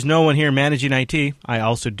because there's no one here managing IT, I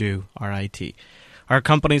also do our IT. Our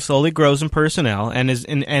company slowly grows in personnel and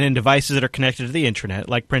in devices that are connected to the internet,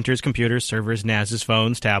 like printers, computers, servers, NASs,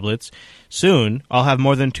 phones, tablets. Soon, I'll have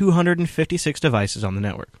more than 256 devices on the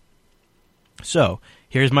network. So,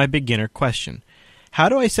 here's my beginner question. How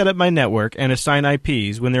do I set up my network and assign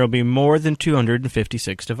IPs when there will be more than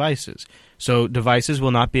 256 devices? So devices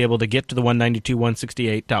will not be able to get to the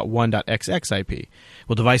 192.168.1.xx IP.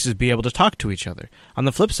 Will devices be able to talk to each other? On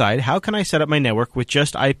the flip side, how can I set up my network with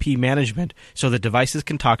just IP management so that devices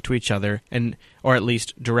can talk to each other, or at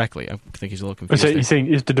least directly? I think he's a little confused. So he's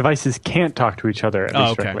saying if the devices can't talk to each other, at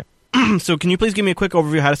least directly. So can you please give me a quick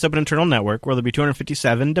overview of how to set up an internal network where there'll be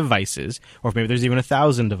 257 devices, or maybe there's even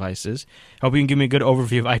 1,000 devices? I hope you can give me a good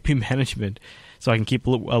overview of IP management so I can keep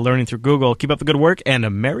learning through Google. Keep up the good work, and a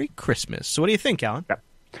Merry Christmas. So what do you think, Alan? Yeah.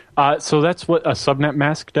 So that's what a subnet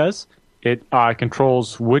mask does. It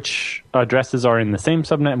controls which addresses are in the same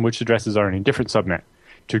subnet and which addresses are in a different subnet.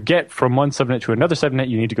 To get from one subnet to another subnet,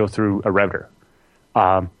 you need to go through a router.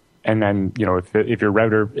 And then, if your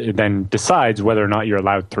router then decides whether or not you're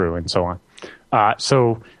allowed through, and so on.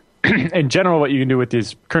 So, in general, what you can do with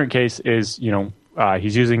this current case is,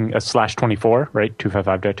 he's using a /24, right?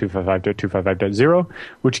 255.255.255.0,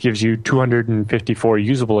 which gives you 254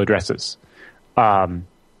 usable addresses.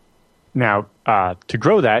 Now, to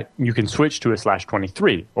grow that, you can switch to a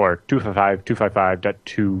 /23 or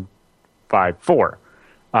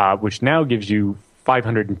 255.255.254, which now gives you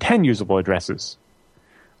 510 usable addresses.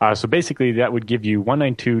 So basically, that would give you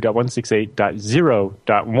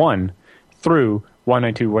 192.168.0.1 through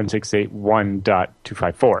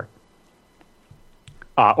 192.168.1.254.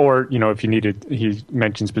 Or, if you needed, he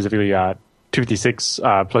mentioned specifically 256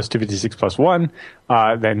 plus 256 plus 1,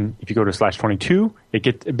 then if you go to /22,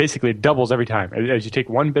 it basically doubles every time. As you take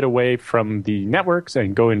one bit away from the networks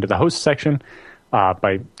and go into the host section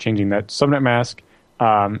by changing that subnet mask,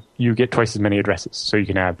 you get twice as many addresses. So you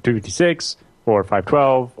can have 256, or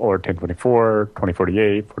 512, or 1024,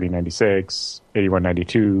 2048, 4096,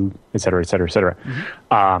 8192, et cetera, et cetera, et cetera.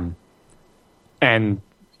 Mm-hmm. And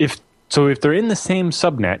if they're in the same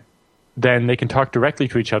subnet, then they can talk directly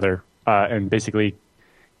to each other, and basically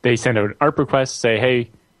they send out an ARP request, say,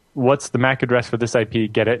 hey, what's the MAC address for this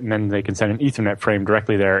IP, get it, and then they can send an Ethernet frame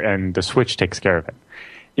directly there, and the switch takes care of it.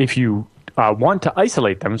 If you want to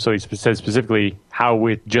isolate them, so he says specifically how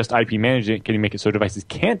with just IP management can you make it so devices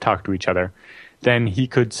can't talk to each other, then he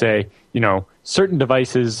could say, certain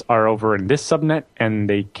devices are over in this subnet and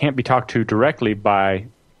they can't be talked to directly by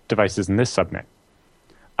devices in this subnet.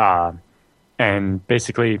 And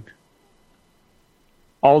basically,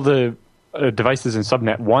 all the devices in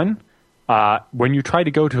subnet 1, when you try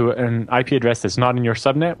to go to an IP address that's not in your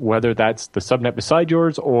subnet, whether that's the subnet beside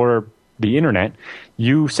yours or the internet,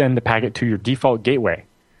 you send the packet to your default gateway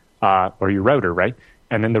or your router, right?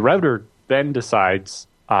 And then the router then decides,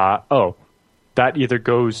 that either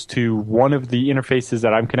goes to one of the interfaces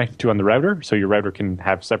that I'm connected to on the router, so your router can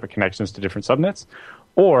have separate connections to different subnets,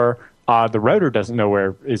 or the router doesn't know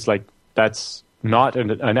where, it's like, that's not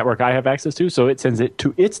a network I have access to, so it sends it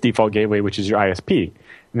to its default gateway, which is your ISP.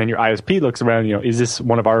 And then your ISP looks around, is this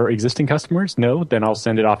one of our existing customers? No, then I'll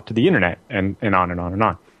send it off to the internet, and on and on and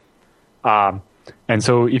on. And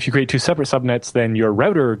so if you create two separate subnets, then your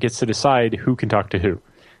router gets to decide who can talk to who.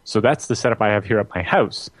 So that's the setup I have here at my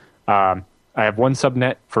house. I have one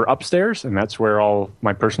subnet for upstairs, and that's where all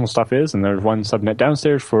my personal stuff is. And there's one subnet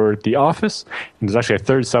downstairs for the office. And there's actually a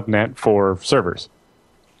third subnet for servers.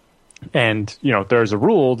 And, there's a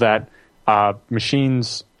rule that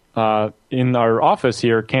machines in our office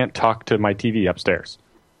here can't talk to my TV upstairs.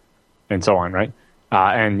 And so on, right?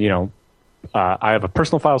 I have a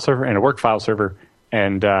personal file server and a work file server,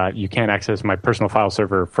 and you can't access my personal file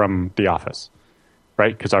server from the office,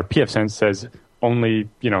 right? Because our pfSense says only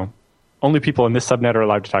people in this subnet are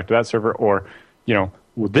allowed to talk to that server, or,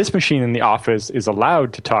 this machine in the office is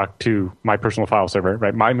allowed to talk to my personal file server,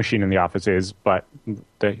 right? My machine in the office is, but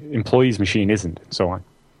the employee's machine isn't, and so on.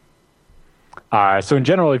 So in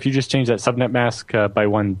general, if you just change that subnet mask by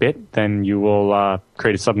 1 bit, then you will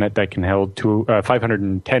create a subnet that can hold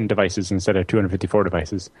 510 devices instead of 254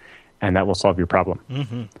 devices, and that will solve your problem.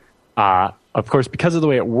 Mm-hmm. of course, because of the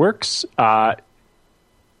way it works,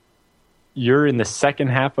 you're in the second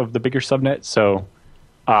half of the bigger subnet, so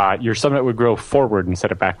your subnet would grow forward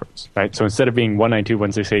instead of backwards, right? So instead of being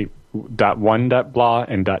 192.168.1.blah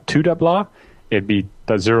and .2.blah, it'd be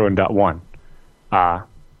 .0 and .1.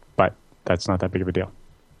 But that's not that big of a deal.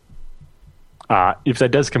 If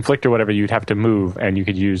that does conflict or whatever, you'd have to move, and you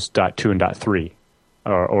could use .2 and .3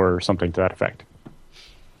 or something to that effect.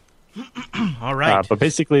 All right. But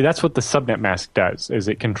basically, that's what the subnet mask does, is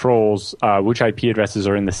it controls which IP addresses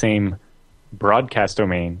are in the same broadcast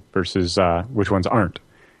domain versus which ones aren't.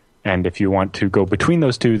 And if you want to go between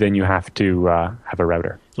those two, then you have to have a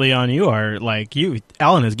router. Leon, you are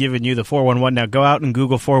Alan has given you the 411. Now go out and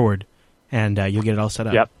Google forward, and you'll get it all set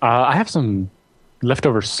up. Yep. I have some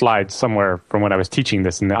leftover slides somewhere from when I was teaching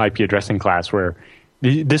this in the IP addressing class where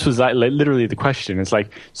this was literally the question. It's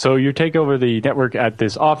like, so you take over the network at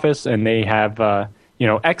this office, and they have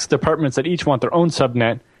X departments that each want their own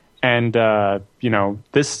subnet. And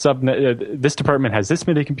this subnet, this department has this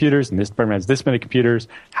many computers, and this department has this many computers.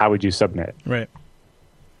 How would you subnet it? Right.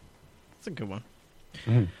 That's a good one.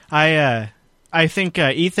 Mm. I think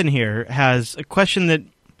Ethan here has a question that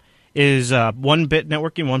is 1-bit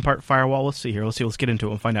networking, 1 part firewall. Let's see here. Let's get into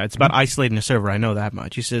it and find out. It's about isolating a server. I know that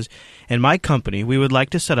much. He says, in my company, we would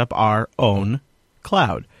like to set up our own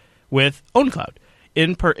cloud with OwnCloud.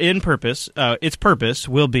 Its purpose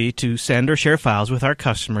will be to send or share files with our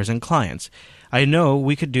customers and clients. I know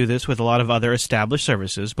we could do this with a lot of other established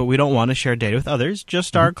services, but we don't want to share data with others,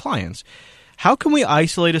 just our clients. How can we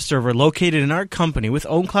isolate a server located in our company with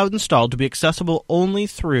OwnCloud installed to be accessible only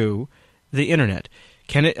through the internet?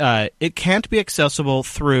 It can't be accessible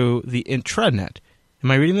through the intranet.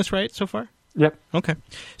 Am I reading this right so far? Yep. Okay.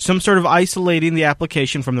 Some sort of isolating the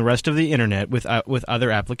application from the rest of the internet with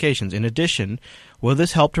other applications. In addition, will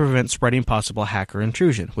this help to prevent spreading possible hacker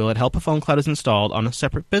intrusion? Will it help if OwnCloud is installed on a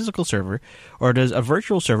separate physical server, or does a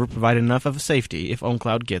virtual server provide enough of a safety if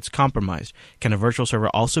OwnCloud gets compromised? Can a virtual server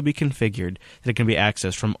also be configured that it can be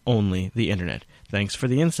accessed from only the internet? Thanks for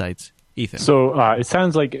the insights, Ethan. So it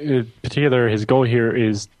sounds like in particular his goal here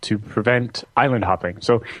is to prevent island hopping.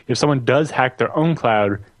 So if someone does hack their own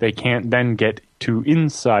cloud, they can't then get to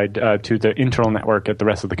inside to the internal network at the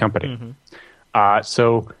rest of the company. Mm-hmm.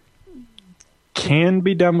 So can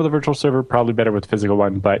be done with a virtual server, probably better with a physical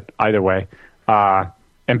one, but either way.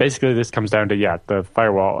 And basically this comes down to, the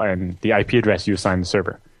firewall and the IP address you assign the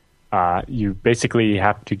server. You basically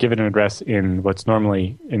have to give it an address in what's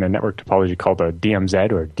normally in a network topology called a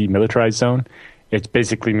DMZ, or demilitarized zone. It's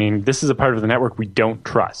basically mean this is a part of the network we don't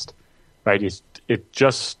trust, right? It's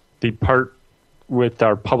just the part with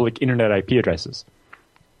our public internet IP addresses,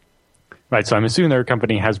 right? So I'm assuming their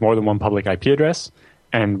company has more than one public IP address,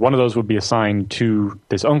 and one of those would be assigned to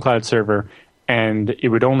this OwnCloud server, and it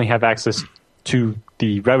would only have access to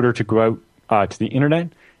the router to go out to the internet.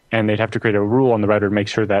 And they'd have to create a rule on the router to make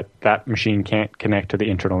sure that that machine can't connect to the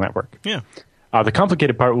internal network. Yeah. The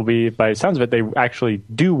complicated part will be, by the sounds of it, they actually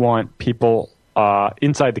do want people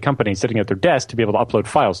inside the company sitting at their desk to be able to upload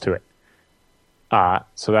files to it.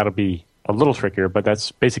 So that'll be a little trickier, but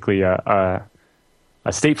that's basically a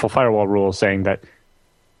stateful firewall rule saying that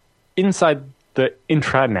inside the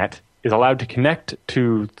intranet is allowed to connect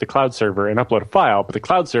to the cloud server and upload a file, but the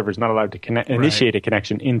cloud server is not allowed to initiate a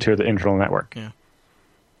connection into the internal network. Yeah.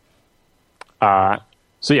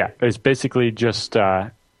 It's basically just,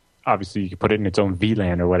 obviously you could put it in its own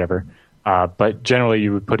VLAN or whatever, but generally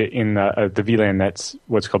you would put it in the VLAN that's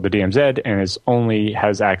what's called the DMZ, and only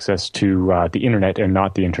has access to the internet and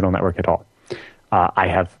not the internal network at all. I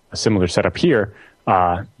have a similar setup here.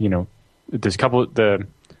 There's the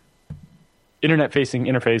internet-facing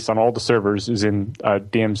interface on all the servers is in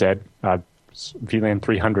DMZ, VLAN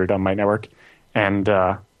 300 on my network, and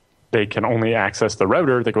they can only access the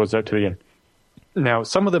router that goes out to the internet. Now,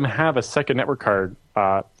 some of them have a second network card,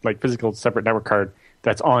 like physical separate network card,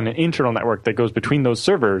 that's on an internal network that goes between those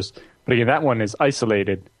servers. But again, that one is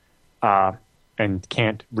isolated and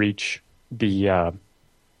can't reach the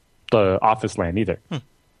office LAN either.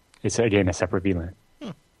 It's, again, a separate VLAN.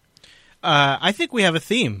 I think we have a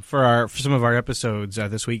theme for some of our episodes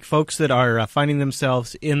this week. Folks that are finding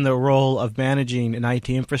themselves in the role of managing an IT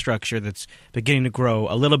infrastructure that's beginning to grow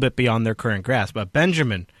a little bit beyond their current grasp. But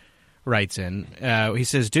Benjamin writes in, he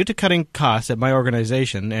says, due to cutting costs at my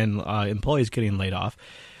organization and employees getting laid off,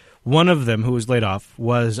 one of them who was laid off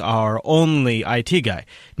was our only IT guy.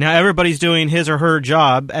 Now everybody's doing his or her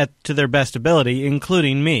job to their best ability,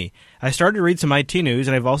 including me. I started to read some IT news,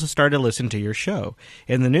 and I've also started to listen to your show.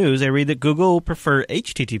 In the news, I read that Google will prefer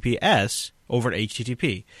HTTPS over at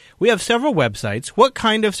HTTP. We have several websites. What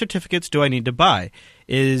kind of certificates do I need to buy?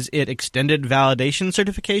 Is it extended validation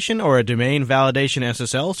certification or a domain validation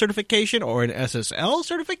SSL certification or an SSL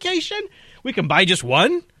certification? We can buy just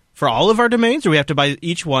one for all of our domains, or we have to buy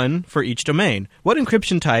each one for each domain? What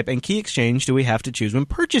encryption type and key exchange do we have to choose when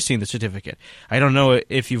purchasing the certificate? I don't know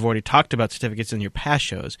if you've already talked about certificates in your past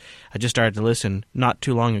shows. I just started to listen not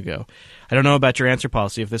too long ago. I don't know about your answer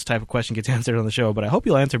policy if this type of question gets answered on the show, but I hope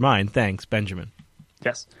you'll answer mine. Thanks, Benjamin.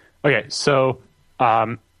 Yes. Okay, so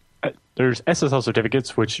there's SSL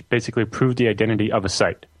certificates, which basically prove the identity of a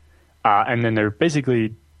site. And then there are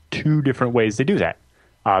basically two different ways they do that.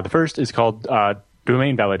 The first is called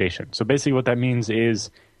domain validation. So basically what that means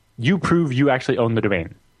is you prove you actually own the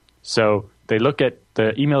domain. So they look at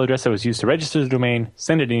the email address that was used to register the domain,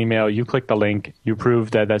 send it an email, you click the link, you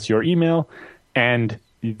prove that that's your email, and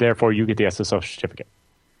therefore you get the SSL certificate.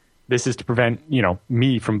 This is to prevent,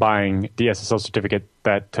 me from buying the SSL certificate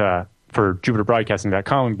that for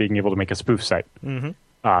JupiterBroadcasting.com and being able to make a spoof site. Mm-hmm.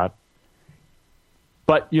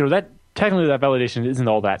 But that technically that validation isn't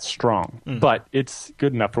all that strong, but it's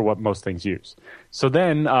good enough for what most things use. So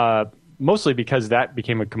then, mostly because that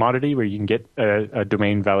became a commodity where you can get a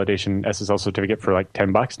domain validation SSL certificate for like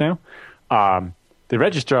 $10 now. The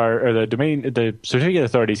registrar or the certificate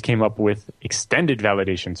authorities came up with extended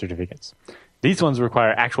validation certificates. These ones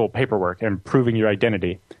require actual paperwork and proving your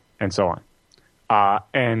identity and so on.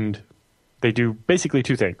 And they do basically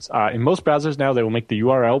two things. In most browsers now, they will make the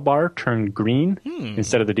URL bar turn green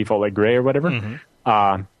instead of the default gray or whatever,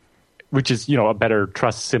 which is a better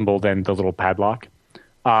trust symbol than the little padlock.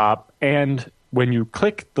 And when you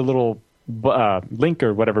click the little link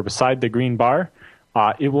or whatever beside the green bar,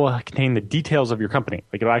 it will contain the details of your company.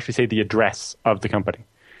 Like it'll actually say the address of the company.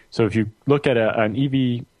 So if you look at an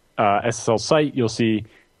EV SSL site, you'll see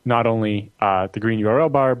not only the green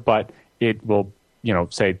URL bar, but it will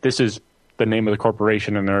say this is the name of the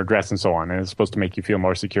corporation and their address and so on, and it's supposed to make you feel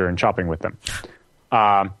more secure in shopping with them.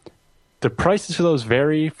 The prices for those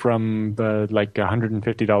vary from like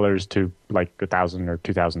 $150 to like $1,000 or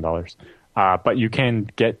 $2,000. But you can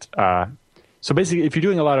get so basically, if you're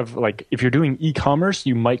doing a lot of if you're doing e-commerce,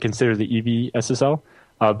 you might consider the EV SSL.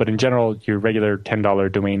 But in general, your regular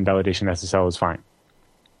 $10 domain validation SSL is fine.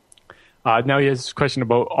 Now he has a question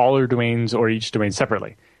about all your domains or each domain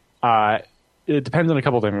separately. It depends on a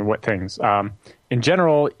couple of different things. In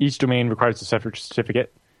general, each domain requires a separate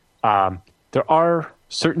certificate. There are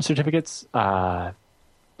certain certificates,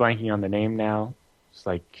 blanking on the name now. It's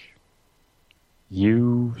like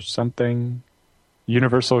Universal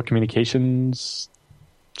Communications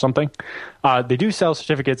something. They do sell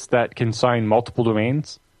certificates that can sign multiple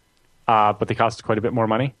domains, but they cost quite a bit more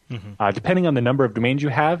money. Depending on the number of domains you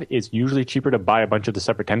have, it's usually cheaper to buy a bunch of the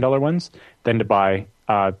separate $10 ones than to buy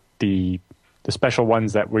the special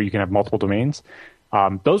ones where you can have multiple domains.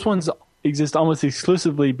 Those ones exist almost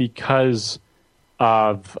exclusively because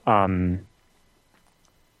of Microsoft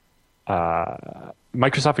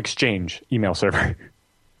Exchange email server.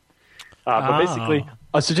 But basically,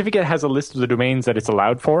 a certificate has a list of the domains that it's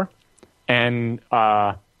allowed for, and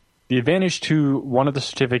the advantage to one of the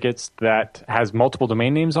certificates that has multiple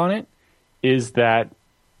domain names on it is that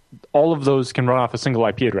all of those can run off a single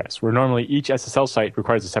IP address, where normally each SSL site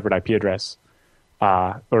requires a separate IP address,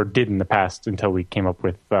 or did in the past until we came up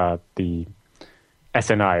with the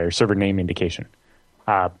SNI, or server name indication.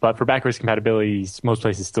 But for backwards compatibility, most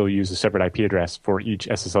places still use a separate IP address for each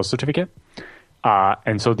SSL certificate.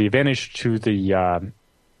 And so the advantage to the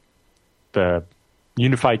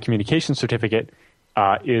Unified Communication Certificate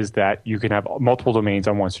is that you can have multiple domains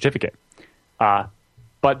on one certificate. But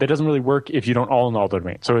that doesn't really work if you don't own all the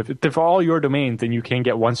domains. So if for all your domains, then you can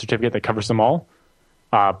get one certificate that covers them all.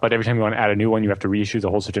 But every time you want to add a new one, you have to reissue the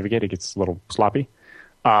whole certificate. It gets a little sloppy.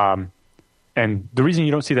 And the reason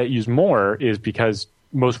you don't see that used more is because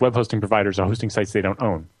most web hosting providers are hosting sites they don't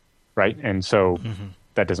own, right? And so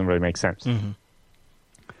that doesn't really make sense.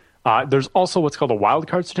 There's also what's called a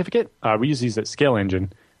wildcard certificate. We use these at ScaleEngine,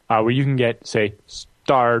 where you can get, say,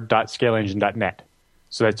 star.scaleengine.net.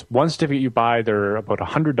 So that's one certificate you buy. They're about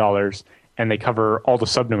 $100, and they cover all the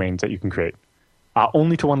subdomains that you can create.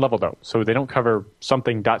 Only to one level, though. So they don't cover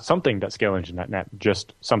something.scaleengine.net,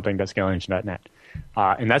 just something.scaleengine.net.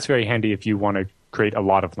 And that's very handy if you want to create a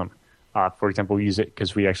lot of them. For example, we use it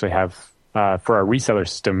because we actually have, for our reseller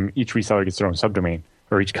system, each reseller gets their own subdomain,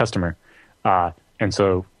 or each customer. And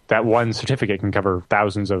so that one certificate can cover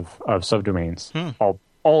thousands of subdomains,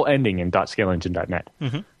 all ending in .scaleengine.net.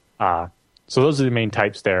 So those are the main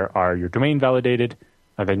types. There are your domain validated,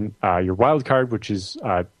 and then your wildcard, which is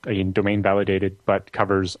again domain validated but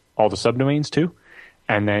covers all the subdomains too.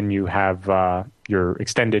 and then you have your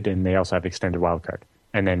extended, and they also have extended wildcard.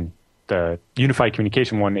 And then the unified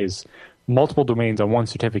communication one is multiple domains on one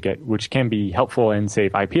certificate, which can be helpful and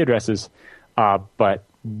save IP addresses, but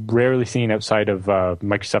rarely seen outside of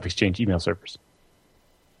Microsoft Exchange email servers.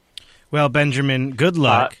 Well, Benjamin, good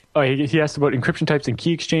luck. He asked about encryption types and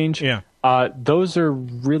key exchange. Yeah. Those are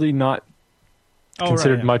really not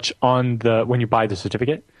considered much on when you buy the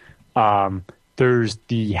certificate. There's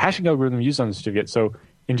the hashing algorithm used on the certificate. So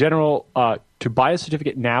in general, to buy a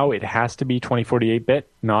certificate now, it has to be 2048-bit,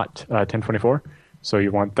 not 1024. So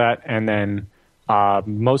you want that. And then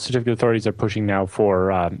most certificate authorities are pushing now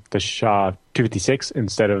for the SHA-256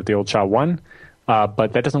 instead of the old SHA-1.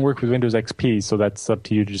 But that doesn't work with Windows XP, so that's up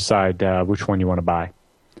to you to decide which one you want to buy.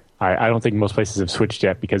 I don't think most places have switched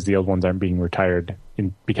yet because the old ones aren't being retired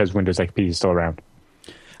because Windows XP is still around.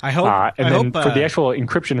 I hope. For the actual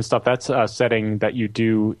encryption and stuff, that's a setting that you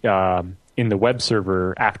do in the web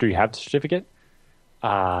server after you have the certificate.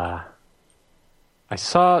 I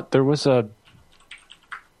saw there was a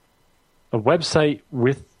website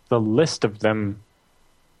with the list of them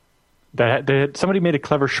that somebody made a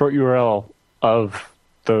clever short URL of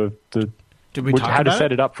the Did we talk how to about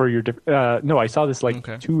set it up for your no, I saw this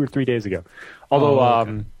 2 or 3 days ago.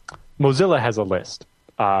 Although Mozilla has a list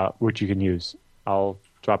which you can use. I'll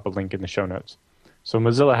drop a link in the show notes. So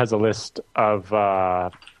Mozilla has a list of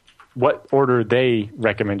what order they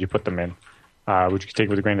recommend you put them in, which you can take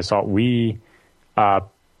with a grain of salt. We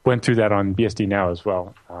went through that on BSD Now as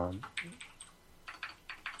well. All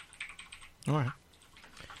right.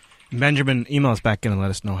 Benjamin, email us back in and let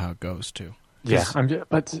us know how it goes, too. Yeah,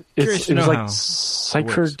 but it was like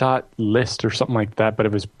cipher.list or something like that, but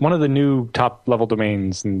it was one of the new top-level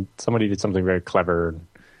domains, and somebody did something very clever.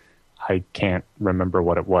 I can't remember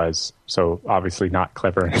what it was, so obviously not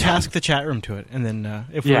clever. Task the chat room to it, and then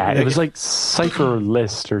it was like Cipher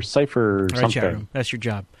List or Cipher something. Chat room. That's your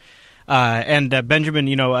job. And Benjamin,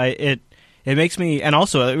 it makes me, and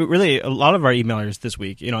also really a lot of our emailers this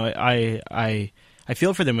week, I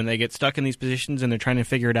feel for them when they get stuck in these positions and they're trying to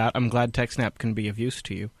figure it out. I'm glad TechSnap can be of use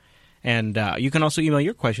to you. And you can also email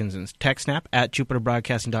your questions in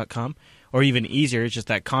techsnap@jupiterbroadcasting.com, or even easier, it's just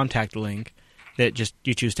that contact link that just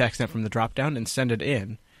you choose TechSnap from the drop-down and send it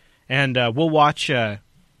in. And we'll watch the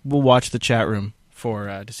chat room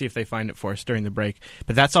to see if they find it for us during the break.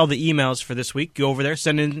 But that's all the emails for this week. Go over there,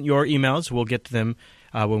 send in your emails. We'll get to them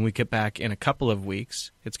when we get back in a couple of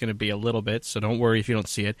weeks. It's going to be a little bit, so don't worry if you don't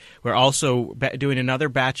see it. We're also doing another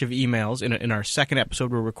batch of emails in our second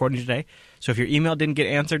episode we're recording today. So if your email didn't get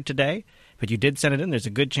answered today, but you did send it in, there's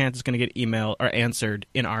a good chance it's going to get emailed or answered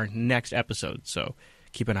in our next episode. So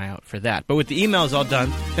keep an eye out for that. But with the emails all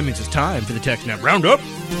done, that means it's time for the TechSnap Roundup.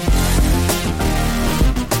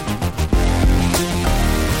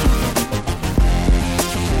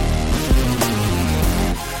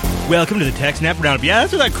 Welcome to the TechSnap Roundup. Yeah,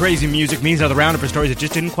 that's what that crazy music means. Now, the roundup are stories that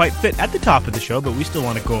just didn't quite fit at the top of the show, but we still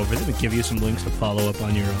want to go over them and give you some links to follow up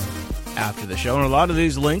on your own after the show. And a lot of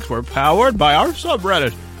these links were powered by our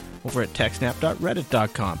subreddit over at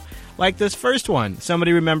techsnap.reddit.com. Like this first one.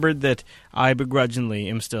 Somebody remembered that I begrudgingly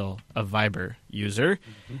am still a Viber user.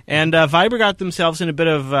 Mm-hmm. And Viber got themselves in a bit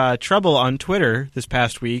of trouble on Twitter this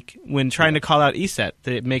past week when trying to call out ESET,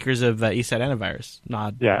 the makers of ESET antivirus.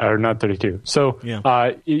 Or Nod 32. So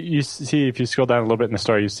you see, if you scroll down a little bit in the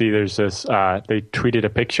story, you see there's this, they tweeted a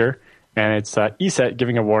picture, and it's ESET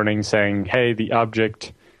giving a warning saying, hey, the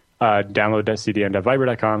object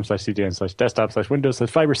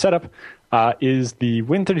download.cdn.viber.com/cdn/desktop/windows/Viber setup is the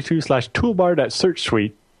win32/toolbar.search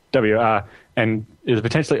suite and is a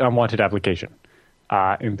potentially unwanted application.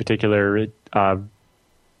 In particular,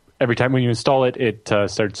 every time when you install it, it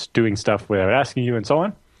starts doing stuff without asking you and so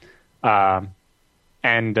on.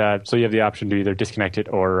 So you have the option to either disconnect it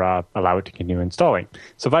or allow it to continue installing.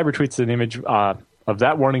 So Viber tweets an image of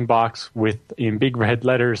that warning box in big red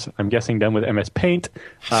letters, I'm guessing done with MS Paint,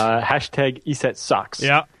 hashtag ESET sucks.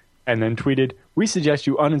 Yeah. And then tweeted, we suggest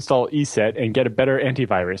you uninstall ESET and get a better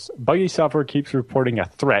antivirus. Buggy software keeps reporting a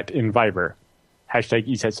threat in Viber. Hashtag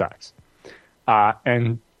ESET sucks.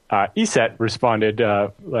 And ESET responded,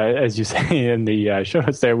 as you say in the show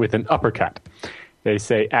notes there, with an uppercut. They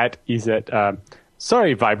say at ESET,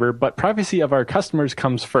 sorry, Viber, but privacy of our customers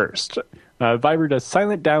comes first. Viber does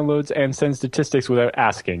silent downloads and sends statistics without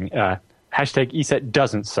asking. Hashtag ESET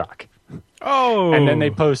doesn't suck. Oh. And then they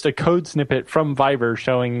post a code snippet from Viber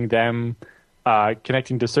showing them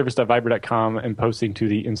connecting to service.viber.com and posting to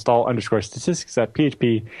the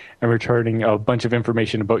install_statistics.php and returning a bunch of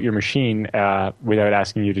information about your machine without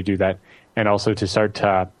asking you to do that. And also to start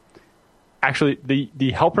actually,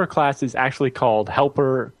 the helper class is actually called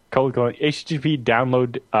helper HTTP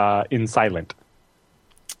download in silent.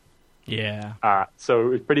 Yeah.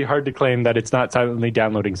 So it's pretty hard to claim that it's not silently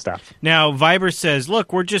downloading stuff. Now, Viber says,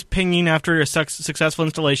 look, we're just pinging after a successful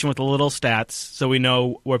installation with the little stats so we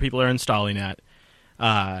know where people are installing at.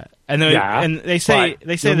 And they say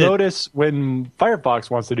you'll that notice when Firefox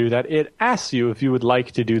wants to do that, it asks you if you would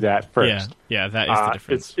like to do that first. Yeah, that is the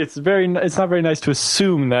difference. It's not very nice to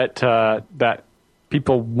assume that that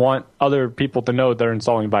people want other people to know they're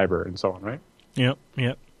installing Viber and so on, right? Yep.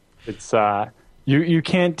 It's you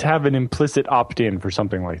can't have an implicit opt-in for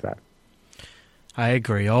something like that. I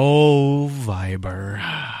agree. Oh, Viber.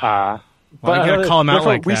 Why are you going to call them out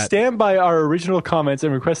like that? We stand by our original comments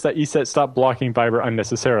and request that ESET stop blocking Viber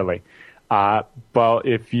unnecessarily. Well,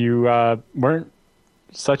 if you weren't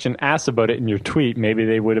such an ass about it in your tweet, maybe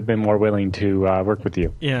they would have been more willing to work with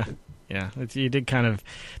you. Yeah. They did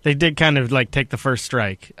kind of like take the first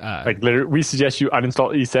strike. Literally, we suggest you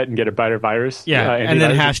uninstall ESET and get a better virus. Yeah, and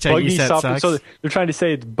then hashtag ESET sucks. So they're trying to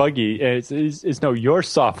say it's buggy. It's no, your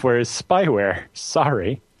software is spyware.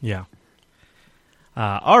 Sorry. Yeah.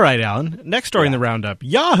 All right, Alan. Next story in the roundup.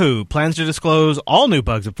 Yahoo plans to disclose all new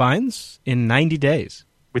bugs it finds in 90 days.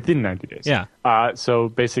 Within 90 days. Yeah. So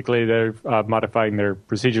basically, they're modifying their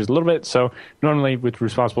procedures a little bit. So normally, with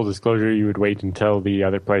responsible disclosure, you would wait until the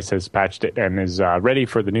other place has patched it and is ready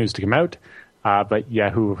for the news to come out. But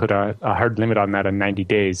Yahoo put a hard limit on that on 90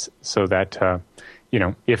 days so that,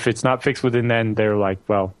 if it's not fixed within then, they're like,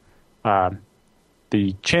 well,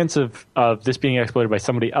 the chance of this being exploited by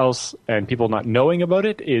somebody else and people not knowing about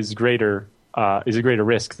it is a greater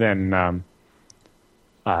risk than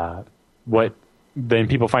than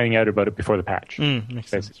people finding out about it before the patch. Makes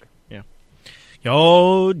sense. Yeah.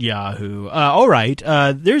 Old Yahoo. All right.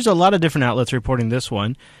 There's a lot of different outlets reporting this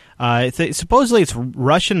one. Supposedly it's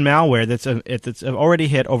Russian malware that's already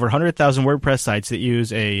hit over 100,000 WordPress sites that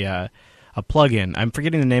use a plugin. I'm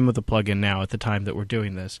forgetting the name of the plugin now at the time that we're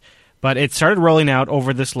doing this. But it started rolling out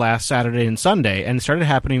over this last Saturday and Sunday, and it started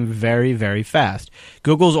happening very, very fast.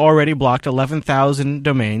 Google's already blocked 11,000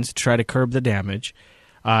 domains to try to curb the damage.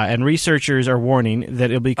 And researchers are warning that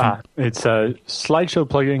it'll be... it's a slideshow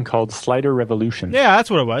plugin called Slider Revolution. Yeah, that's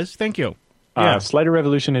what it was. Thank you. Yeah. Slider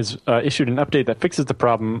Revolution has issued an update that fixes the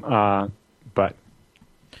problem, but...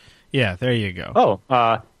 Yeah, there you go.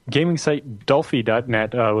 Gaming site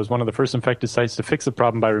Dolphy.net was one of the first infected sites to fix the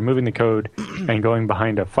problem by removing the code and going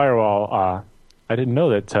behind a firewall. I didn't know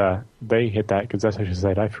that they hit that because that's actually a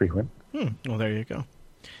site I frequent. Well, there you go.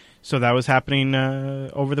 So that was happening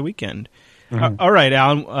over the weekend. Mm-hmm. All right,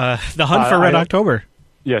 Alan, the hunt for Red October.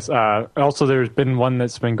 Yes. Also, there's been one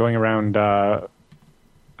that's been going around. I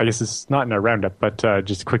guess it's not in a roundup, but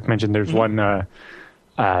just a quick mention. There's one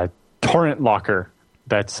torrent locker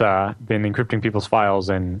that's been encrypting people's files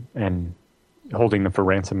and holding them for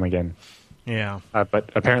ransom again. Yeah. But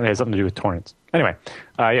apparently it has something to do with torrents. Anyway,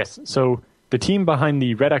 yes. So the team behind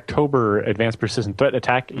the Red October Advanced Persistent Threat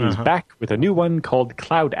Attack is back with a new one called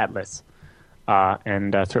Cloud Atlas.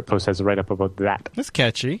 And Threat Post has a write-up about that. That's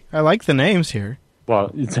catchy. I like the names here.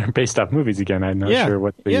 Well, it's based off movies again. I'm not sure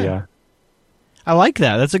what the... Yeah. I like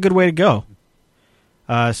that. That's a good way to go.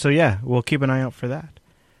 We'll keep an eye out for that.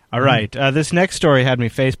 All right. This next story had me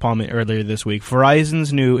facepalming earlier this week.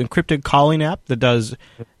 Verizon's new encrypted calling app that does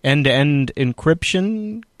end-to-end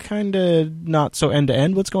encryption, kind of not so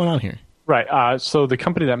end-to-end. What's going on here? Right. So the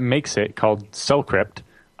company that makes it, called Cellcrypt,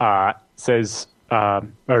 says...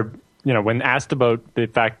 when asked about the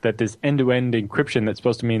fact that this end-to-end encryption that's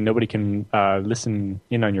supposed to mean nobody can listen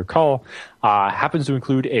in on your call happens to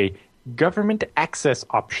include a government access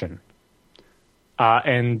option.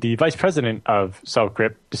 And the vice president of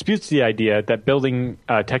Cellcrypt disputes the idea that building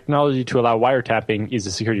technology to allow wiretapping is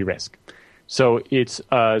a security risk. So it's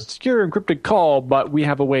a secure encrypted call, but we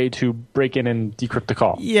have a way to break in and decrypt the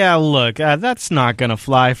call. Yeah, look, that's not going to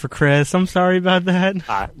fly for Chris. I'm sorry about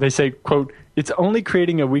that. They say, quote, "It's only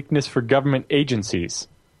creating a weakness for government agencies."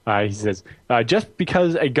 He says, just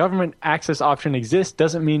because a government access option exists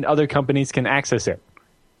doesn't mean other companies can access it.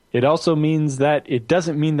 It also means that it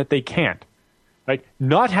doesn't mean that they can't. Right?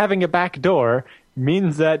 Not having a back door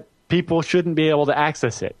means that people shouldn't be able to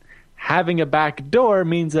access it. Having a back door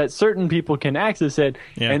means that certain people can access it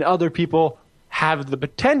and other people have the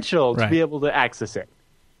potential to be able to access it.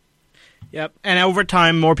 Yep. And over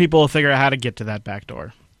time, more people will figure out how to get to that back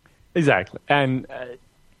door. Exactly. And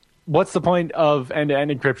what's the point of end-to-end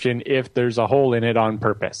encryption if there's a hole in it on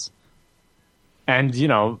purpose? And,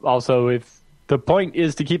 also if the point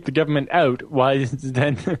is to keep the government out, why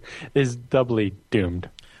then is doubly doomed?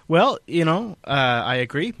 Well, I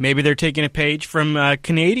agree. Maybe they're taking a page from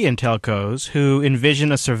Canadian telcos who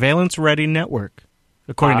envision a surveillance-ready network.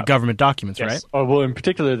 according to government documents, yes. right? Oh, well, in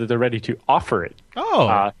particular, that they're ready to offer it.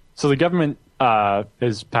 Oh. So the government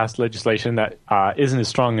has passed legislation that isn't as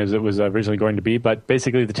strong as it was originally going to be, but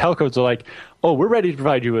basically the telcos are like, oh, we're ready to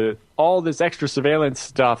provide you with all this extra surveillance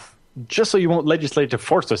stuff just so you won't legislate to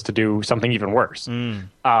force us to do something even worse.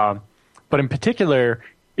 But in particular,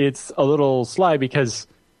 it's a little sly because,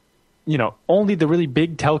 only the really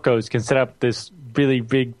big telcos can set up this really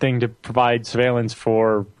big thing to provide surveillance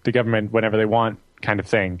for the government whenever they want kind of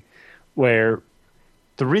thing, where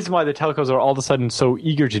the reason why the telcos are all of a sudden so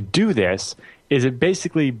eager to do this is it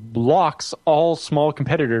basically blocks all small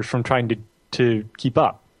competitors from trying to keep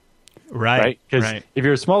up. Right. Because if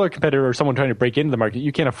you're a smaller competitor or someone trying to break into the market,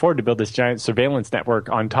 you can't afford to build this giant surveillance network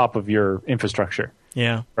on top of your infrastructure.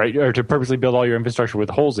 Yeah. Right. Or to purposely build all your infrastructure with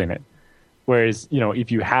holes in it. Whereas,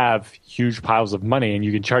 if you have huge piles of money and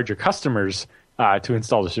you can charge your customers to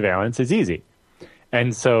install the surveillance, it's easy.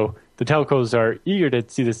 And so the telcos are eager to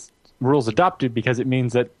see this rules adopted because it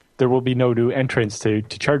means that there will be no new entrants to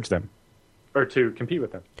charge them or to compete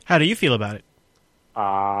with them. How do you feel about it?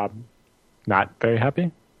 Not very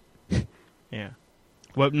happy. Yeah.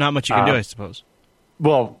 Well, not much you can do, I suppose.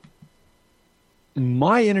 Well,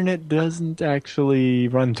 my internet doesn't actually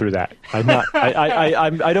run through that. I'm not.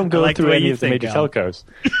 I don't go through any of the major telcos.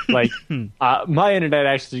 Like my internet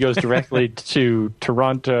actually goes directly to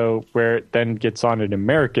Toronto, where it then gets on an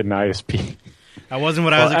American ISP. That wasn't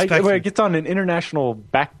what I was expecting. Where it gets on an international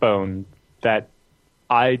backbone that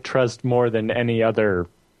I trust more than any other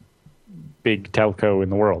big telco in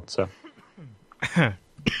the world. So.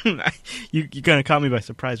 You kind of caught me by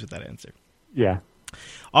surprise with that answer. Yeah.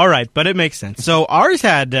 All right, but it makes sense. So ours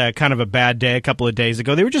had kind of a bad day a couple of days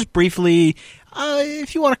ago. They were just briefly,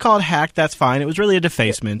 if you want to call it hacked, that's fine. It was really a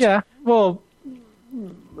defacement. Yeah, well,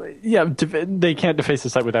 yeah, they can't deface the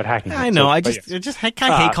site without hacking it. I know. I just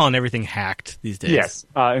kind of hate calling everything hacked these days. Yes.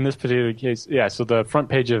 In this particular case, yeah, so the front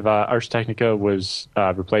page of Ars Technica was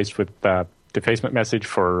replaced with defacement message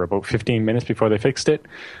for about 15 minutes before they fixed it.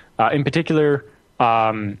 In particular,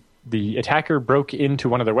 the attacker broke into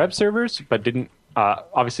one of their web servers, but didn't.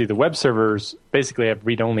 Obviously, the web servers basically have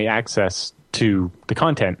read-only access to the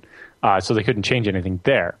content, so they couldn't change anything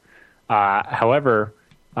there. However,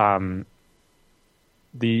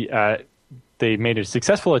 they made a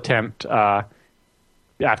successful attempt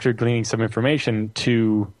after gleaning some information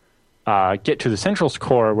to get to the Central's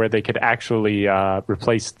core, where they could actually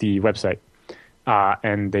replace the website.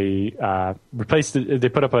 And they they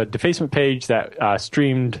put up a defacement page that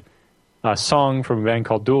streamed a song from a band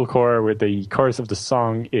called Dual Core, where the chorus of the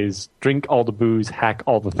song is "Drink all the booze, hack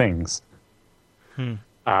all the things." So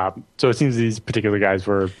it seems these particular guys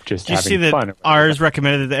were just having fun. Did you see that ours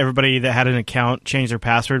recommended that everybody that had an account change their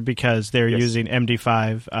password because they're using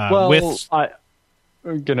MD5 with...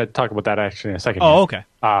 I'm going to talk about that actually in a second. Oh, okay.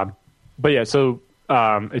 But yeah, so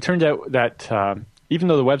it turns out that even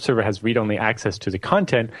though the web server has read-only access to the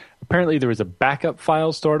content, apparently there was a backup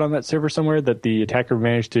file stored on that server somewhere that the attacker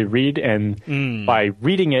managed to read, and by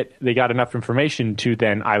reading it, they got enough information to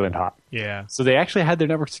then island hop. Yeah. So they actually had their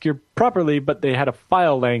network secured properly, but they had a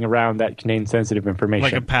file laying around that contained sensitive information.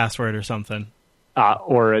 Like a password or something.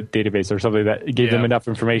 Or a database or something that gave them enough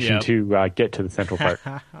information to get to the central part.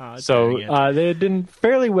 So they did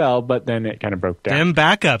fairly well, but then it kind of broke down. Them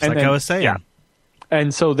backups, I was saying. Yeah.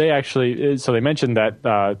 And so they mentioned that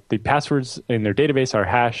the passwords in their database are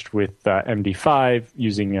hashed with MD5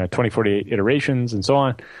 using 2048 iterations and so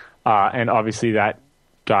on. And obviously that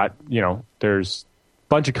got, there's a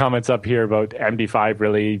bunch of comments up here about MD5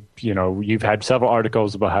 really, you've had several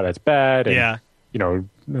articles about how that's bad. And,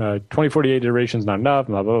 2048 iterations not enough,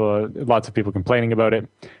 blah, blah, blah. Lots of people complaining about it.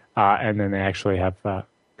 And then they actually have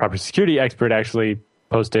proper security expert actually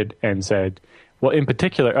posted and said, well, in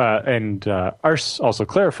particular, and Ars also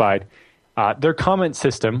clarified, their comment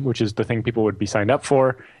system, which is the thing people would be signed up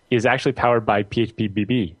for, is actually powered by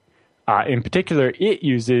PHPBB. In particular, it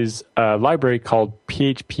uses a library called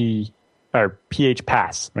PHPass,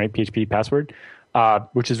 right? PHP password,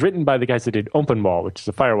 which is written by the guys that did OpenWall, which is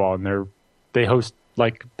a firewall, and they host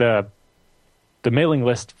like the mailing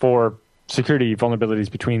list for security vulnerabilities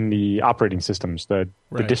between the operating systems, the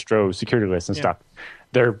distro security lists and stuff.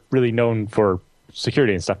 They're really known for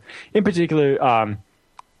security and stuff. In particular,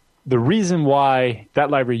 the reason why that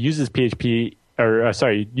library uses uses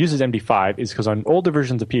MD5 is because on older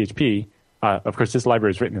versions of PHP, of course, this library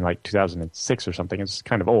was written in like 2006 or something. It's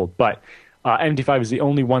kind of old, but MD5 is the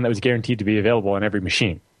only one that was guaranteed to be available on every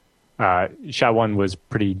machine. SHA-1 was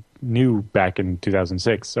pretty new back in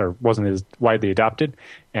 2006, or wasn't as widely adopted,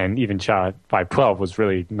 and even SHA-512 was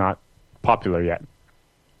really not popular yet.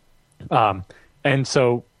 And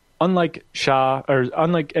so unlike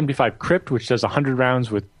MD5 Crypt, which does 100 rounds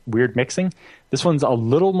with weird mixing, this one's a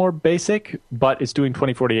little more basic, but it's doing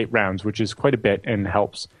 2048 rounds, which is quite a bit and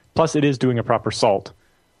helps. Plus, it is doing a proper salt,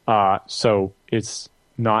 so it's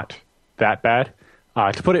not that bad.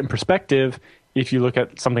 To put it in perspective, if you look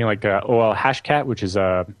at something like OL Hashcat, which is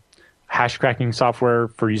a hash cracking software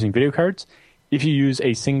for using video cards, if you use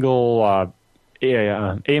a single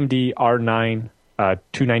AMD R9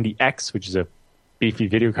 290X, which is a beefy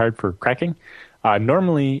video card for cracking,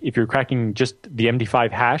 normally if you're cracking just the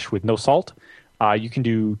MD5 hash with no salt, you can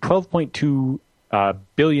do 12.2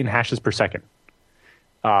 billion hashes per second.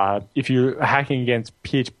 If you're hacking against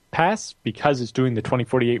PHPass, because it's doing the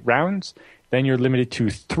 2048 rounds, then you're limited to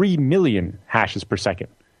 3 million hashes per second.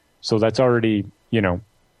 So that's already,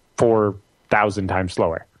 4,000 times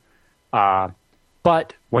slower.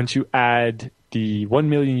 But once you add the 1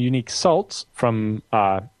 million unique salts from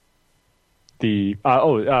the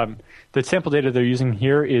sample data they're using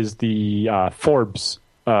here is the Forbes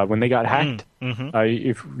when they got hacked,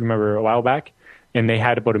 if you remember a while back, and they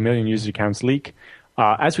had about 1 million user accounts leak.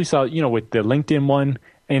 As we saw, with the LinkedIn one,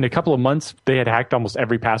 in a couple of months, they had hacked almost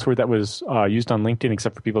every password that was used on LinkedIn,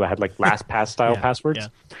 except for people that had like LastPass style passwords.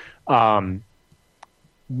 Yeah.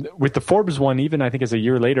 With the Forbes one, even I think as a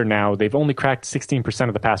year later now, they've only cracked 16%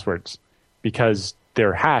 of the passwords because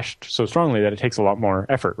they're hashed so strongly that it takes a lot more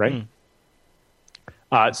effort, right?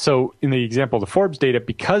 So in the example of the Forbes data,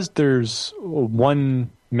 because there's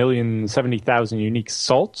 1,070,000 unique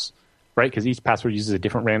salts, right? Because each password uses a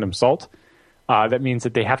different random salt. That means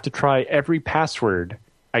that they have to try every password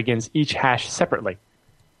against each hash separately,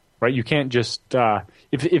 right? You can't just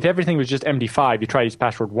if everything was just MD5, you try each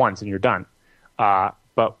password once and you're done.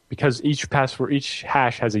 But because each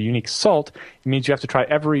hash has a unique salt, it means you have to try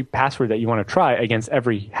every password that you want to try against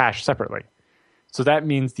every hash separately. So that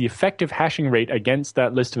means the effective hashing rate against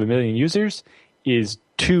that list of 1 million users is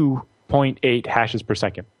 2.8 hashes per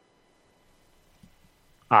second,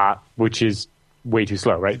 which is way too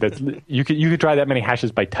slow, right? You could try that many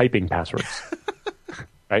hashes by typing passwords,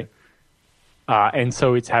 right? And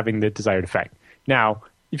so it's having the desired effect. Now,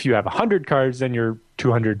 if you have 100 cards, then you're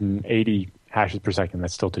 280 hashes per second.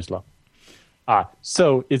 That's still too slow.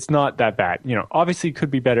 So it's not that bad. Obviously it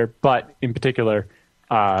could be better, but in particular,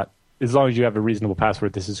 as long as you have a reasonable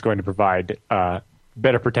password, this is going to provide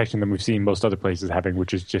better protection than we've seen most other places having,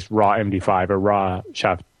 which is just raw MD5 or raw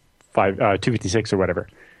SHA-256 or whatever.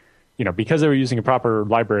 Because they were using a proper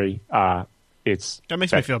library, that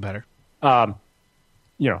makes me feel better.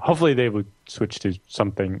 Hopefully they would switch to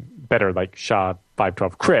something better like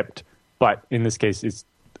SHA-512 Crypt, but in this case,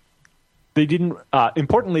 they didn't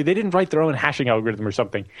write their own hashing algorithm or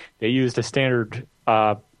something. They used a standard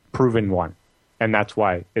proven one, and that's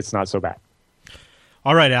why it's not so bad.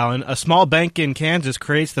 All right, Alan. A small bank in Kansas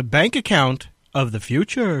creates the bank account of the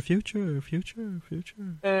future.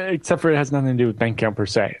 Except for it has nothing to do with bank account per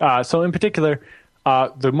se. So in particular,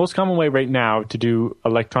 the most common way right now to do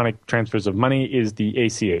electronic transfers of money is the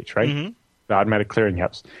ACH, right? Mm-hmm. The automatic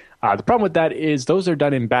clearinghouse. The problem with that is those are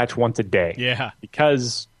done in batch once a day. Yeah.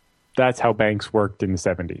 Because that's how banks worked in the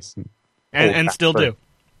 70s. And still do.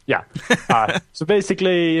 Yeah. So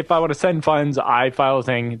basically, if I want to send funds, I file a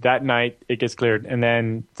thing. That night, it gets cleared. And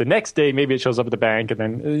then the next day, maybe it shows up at the bank. And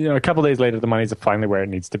then a couple days later, the money's finally where it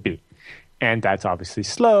needs to be. And that's obviously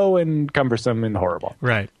slow and cumbersome and horrible.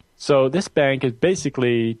 Right. So this bank has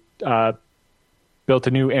basically built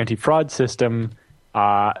a new anti-fraud system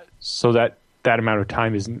so that amount of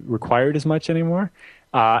time isn't required as much anymore.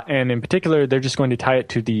 And in particular, they're just going to tie it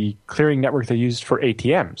to the clearing network they used for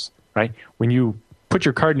ATMs, right? When you put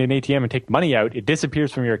your card in an ATM and take money out, it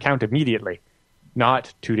disappears from your account immediately,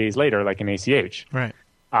 not 2 days later like an ACH. Right.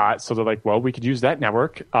 So they're like, well, we could use that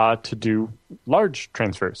network to do large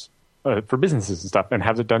transfers for businesses and stuff and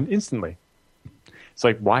have it done instantly. It's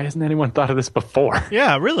like, why hasn't anyone thought of this before?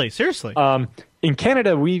 Yeah, really, seriously. In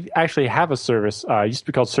Canada, we actually have a service. It used to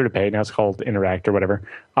be called CertaPay, now it's called Interact or whatever,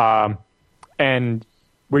 and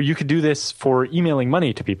where you could do this for emailing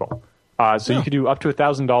money to people. So you could do up to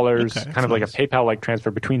 $1,000, kind of like a PayPal-like transfer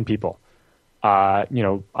between people. I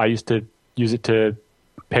used to use it to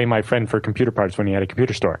pay my friend for computer parts when he had a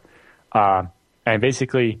computer store. And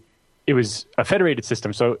basically, it was a federated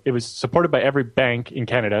system. So it was supported by every bank in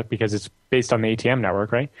Canada because it's based on the ATM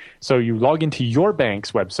network, right? So you log into your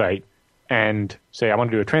bank's website and say, I want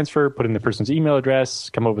to do a transfer, put in the person's email address,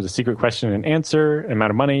 come up with a secret question and answer, amount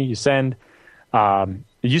of money you send.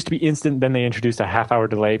 It used to be instant, then they introduced a half-hour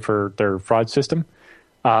delay for their fraud system.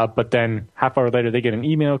 But then half-hour later, they get an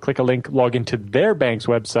email, click a link, log into their bank's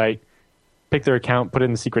website, pick their account, put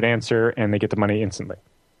in the secret answer, and they get the money instantly.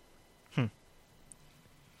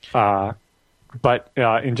 But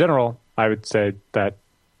in general, I would say that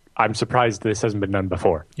I'm surprised this hasn't been done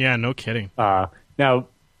before. Yeah, no kidding. Now,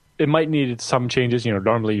 it might need some changes.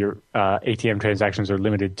 Normally your ATM transactions are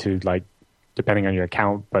limited to, like, depending on your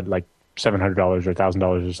account, but like $700 or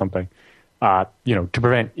 $1,000 or something. To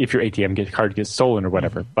prevent if your ATM card gets stolen or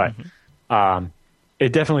whatever. But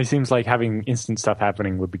it definitely seems like having instant stuff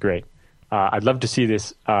happening would be great. I'd love to see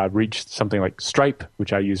this reach something like Stripe,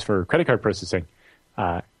 which I use for credit card processing.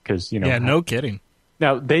 Because Yeah, no kidding.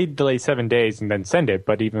 Now, they delay 7 days and then send it,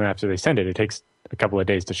 but even after they send it, it takes a couple of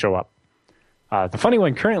days to show up. The funny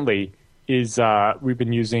one currently is we've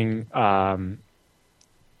been using the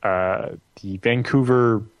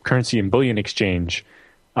Vancouver Currency and Bullion Exchange,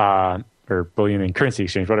 or Bullion and Currency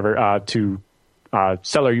Exchange, whatever, to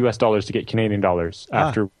sell our U.S. dollars to get Canadian dollars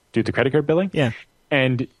after do the credit card billing. Yeah.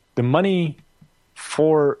 And the money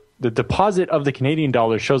for the deposit of the Canadian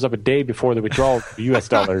dollars shows up a day before the withdrawal of the U.S.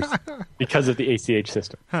 dollars because of the ACH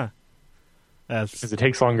system. Huh. Because it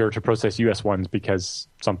takes longer to process U.S. ones because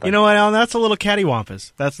something. You know what, Alan? That's a little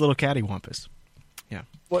cattywampus. Yeah.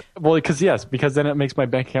 Well, because then it makes my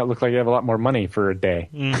bank account look like I have a lot more money for a day.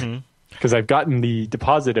 Because I've gotten the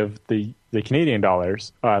deposit of the Canadian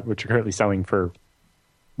dollars, which are currently selling for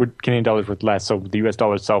Canadian dollars worth less, so the U.S.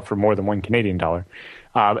 dollars sell for more than one Canadian dollar.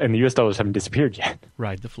 And the U.S. dollars haven't disappeared yet.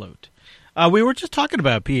 Ride the float. We were just talking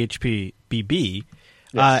about PHP BB,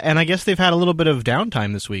 Yes. and I guess they've had a little bit of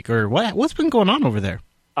downtime this week. Or what's been going on over there?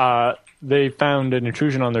 They found an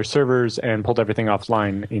intrusion on their servers and pulled everything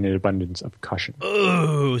offline in an abundance of caution.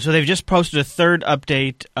 Oh, so they've just posted a third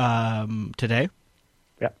update today?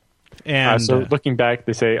 Yeah. And so looking back,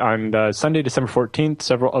 they say on Sunday, December 14th,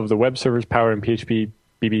 several of the web servers powered in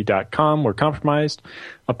PHPBB.com were compromised.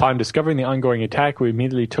 Upon discovering the ongoing attack, we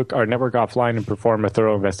immediately took our network offline and performed a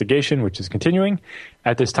thorough investigation, which is continuing.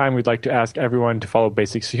 At this time, we'd like to ask everyone to follow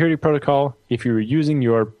basic security protocol. If you were using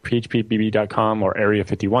your PHPBB.com or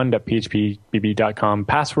area51.phpbb.com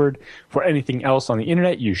password for anything else on the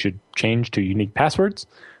internet, you should change to unique passwords.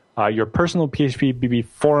 Your personal PHPBB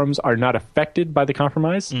forums are not affected by the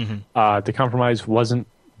compromise. The compromise wasn't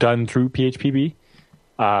done through PHPB.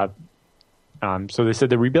 So they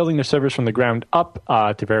said they're rebuilding their servers from the ground up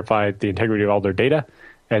to verify the integrity of all their data,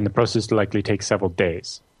 and the process will likely take several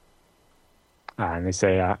days. And they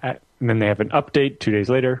say, and then they have an update 2 days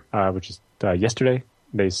later, which is yesterday.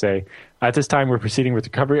 They say, at this time, we're proceeding with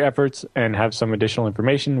recovery efforts and have some additional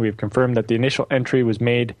information. We have confirmed that the initial entry was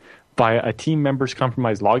made via a team member's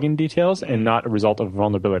compromised login details and not a result of a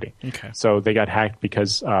vulnerability. Okay. So they got hacked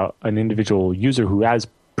because an individual user who has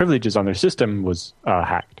privileges on their system was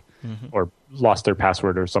hacked or lost their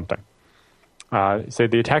password or something. So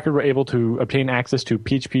the attacker were able to obtain access to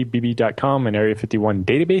phpbb.com and Area 51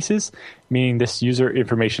 databases, meaning this user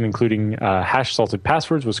information, including hash-salted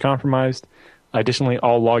passwords, was compromised. Additionally,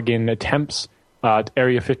 all login attempts at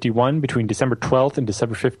Area 51 between December 12th and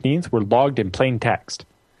December 15th were logged in plain text.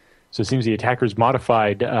 So it seems the attackers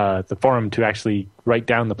modified the forum to actually write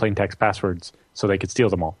down the plain text passwords so they could steal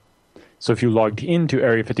them all. So if you logged into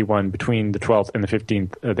Area 51 between the 12th and the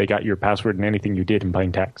 15th, they got your password and anything you did in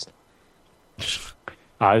plain text.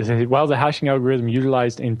 While the hashing algorithm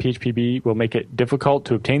utilized in PHPB will make it difficult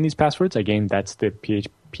to obtain these passwords, again, that's the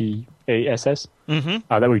PHPASS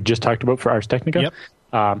that we just talked about for Ars Technica.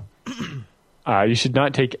 Yep. You should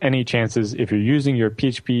not take any chances. If you're using your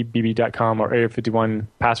phpbb.com or Area 51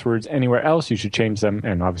 passwords anywhere else, you should change them,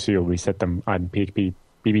 and obviously you'll reset them on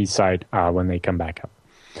PHPBB's side when they come back up.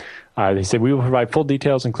 They said, we will provide full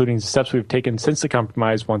details, including the steps we've taken since the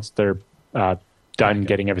compromise once they're done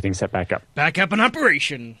getting everything set back up. Back up in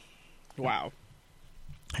operation. Wow.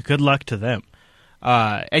 Good luck to them.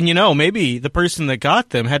 And, maybe the person that got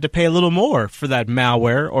them had to pay a little more for that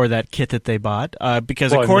malware or that kit that they bought.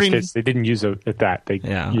 Because according in this case, they didn't use it at that. They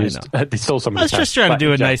they stole some of the I was just trying to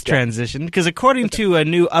do a nice transition. Because according to a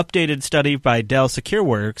new updated study by Dell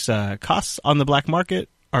SecureWorks, costs on the black market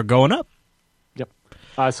are going up.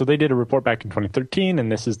 So they did a report back in 2013,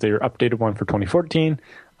 and this is their updated one for 2014,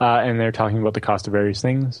 and they're talking about the cost of various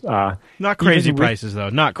things. Not crazy prices, though.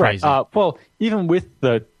 Not crazy. Right. Well, even with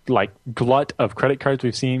the glut of credit cards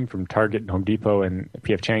we've seen from Target and Home Depot and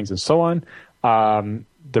PF Chang's and so on,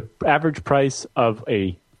 the average price of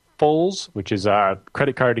a Fulls, which is a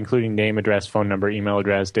credit card including name, address, phone number, email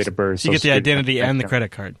address, date of birth. So you get the identity and the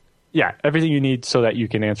credit card. Yeah, everything you need so that you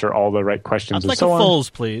can answer all the right questions and so on. I'd like a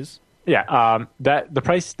Fulls, please. Yeah,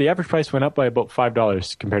 the average price went up by about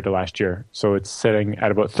 $5 compared to last year, so it's sitting at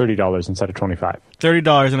about $30 instead of $25.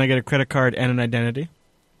 $30, and I get a credit card and an identity.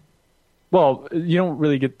 Well, you don't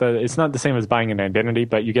really get it's not the same as buying an identity,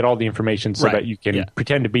 but you get all the information so that you can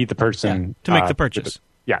pretend to be the person to make the purchase.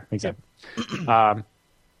 Yeah, exactly.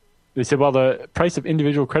 They said while the price of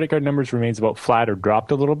individual credit card numbers remains about flat or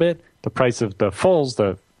dropped a little bit, the price of the fulls,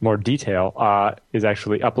 the more detail, is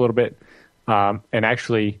actually up a little bit. And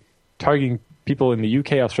actually targeting people in the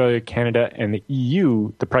UK, Australia, Canada, and the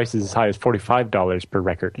EU, the price is as high as $45 per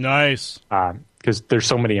record. Nice. Because there's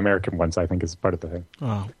so many American ones, I think, is part of the thing.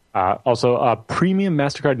 Oh. Also, premium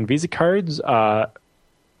MasterCard and Visa cards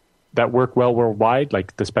that work well worldwide,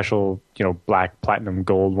 like the special, black, platinum,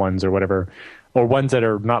 gold ones or whatever, or ones that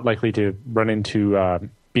are not likely to run into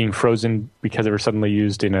being frozen because they were suddenly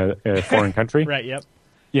used in a foreign country. Right, yep.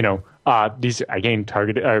 These, again,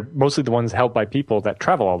 targeted are mostly the ones held by people that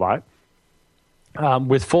travel a lot.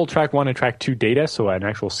 With full Track 1 and Track 2 data, so an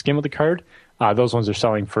actual skim of the card, those ones are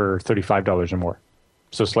selling for $35 or more,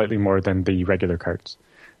 so slightly more than the regular cards.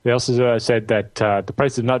 They also said that the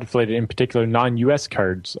price is not deflated. In particular, non-U.S.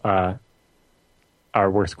 cards are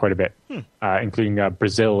worth quite a bit, including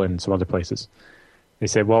Brazil and some other places. They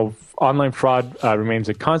said, well, online fraud remains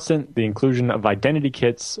a constant. The inclusion of identity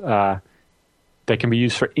kits that can be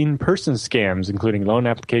used for in-person scams, including loan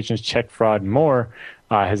applications, check fraud, and more,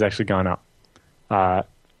 has actually gone up. A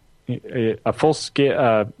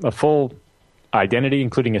full identity,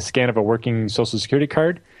 including a scan of a working Social Security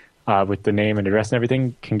card with the name and address and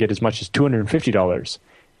everything, can get as much as $250.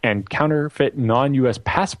 And counterfeit non-U.S.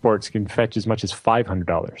 passports can fetch as much as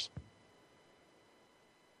 $500.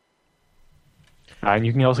 And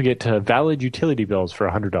you can also get valid utility bills for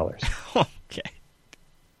 $100. Okay.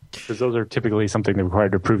 Because those are typically something that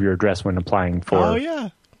required to prove your address when applying for,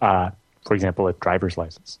 for example, a driver's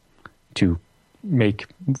license, to make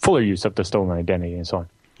fuller use of the stolen identity and so on.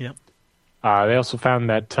 Yep. They also found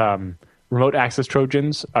that remote access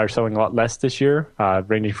Trojans are selling a lot less this year,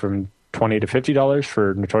 ranging from $20 to $50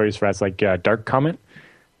 for notorious rats like Dark Comet,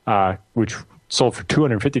 which sold for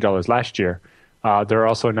 $250 last year. There are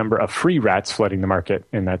also a number of free rats flooding the market,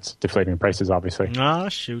 and that's deflating prices, obviously. Ah,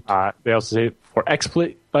 shoot. They also say for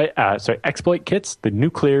exploit kits, the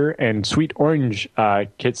Nuclear and Sweet Orange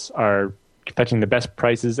kits are fetching the best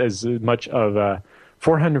prices, as much of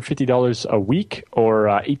 $450 a week or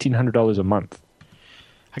 $1,800 a month.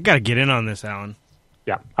 I got to get in on this, Alan.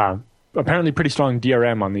 Yeah. Apparently pretty strong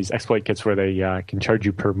DRM on these exploit kits where they can charge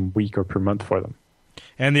you per week or per month for them.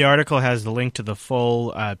 And the article has the link to the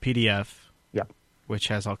full PDF. Yeah. Which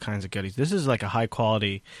has all kinds of goodies. This is like a high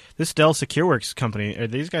quality. This Dell SecureWorks company,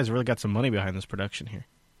 these guys really got some money behind this production here.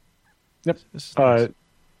 Yep. Nice.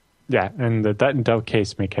 Yeah, and that and Dell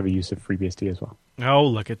case make heavy use of FreeBSD as well. Oh,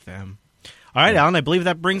 look at them. All right, Alan, I believe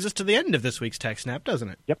that brings us to the end of this week's TechSnap, doesn't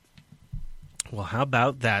it? Yep. Well, how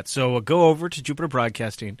about that? So go over to Jupiter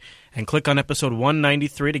Broadcasting and click on episode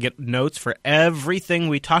 193 to get notes for everything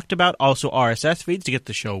we talked about. Also RSS feeds to get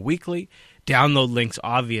the show weekly. Download links,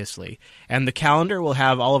 obviously. And the calendar will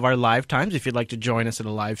have all of our live times if you'd like to join us at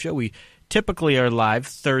a live show. We typically are live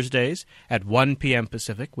Thursdays at 1 p.m.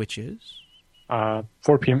 Pacific, which is 4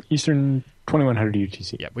 p.m. Eastern, 2100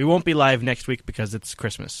 UTC. Yeah, we won't be live next week because it's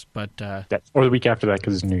Christmas, but or the week after that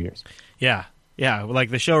because it's New Year's. Yeah, like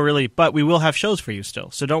the show really, but we will have shows for you still.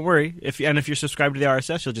 So don't worry. If you're subscribed to the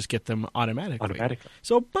RSS, you'll just get them automatically.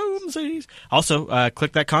 So boomsies. Also,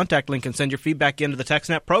 click that contact link and send your feedback into the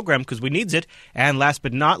TechSnap program because we needs it. And last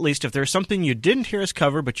but not least, if there's something you didn't hear us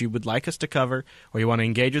cover but you would like us to cover, or you want to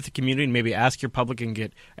engage with the community and maybe ask your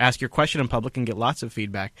question in public and get lots of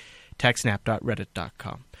feedback,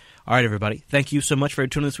 techsnap.reddit.com. All right, everybody. Thank you so much for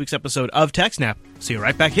tuning in this week's episode of TechSnap. See you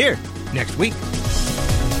right back here next week.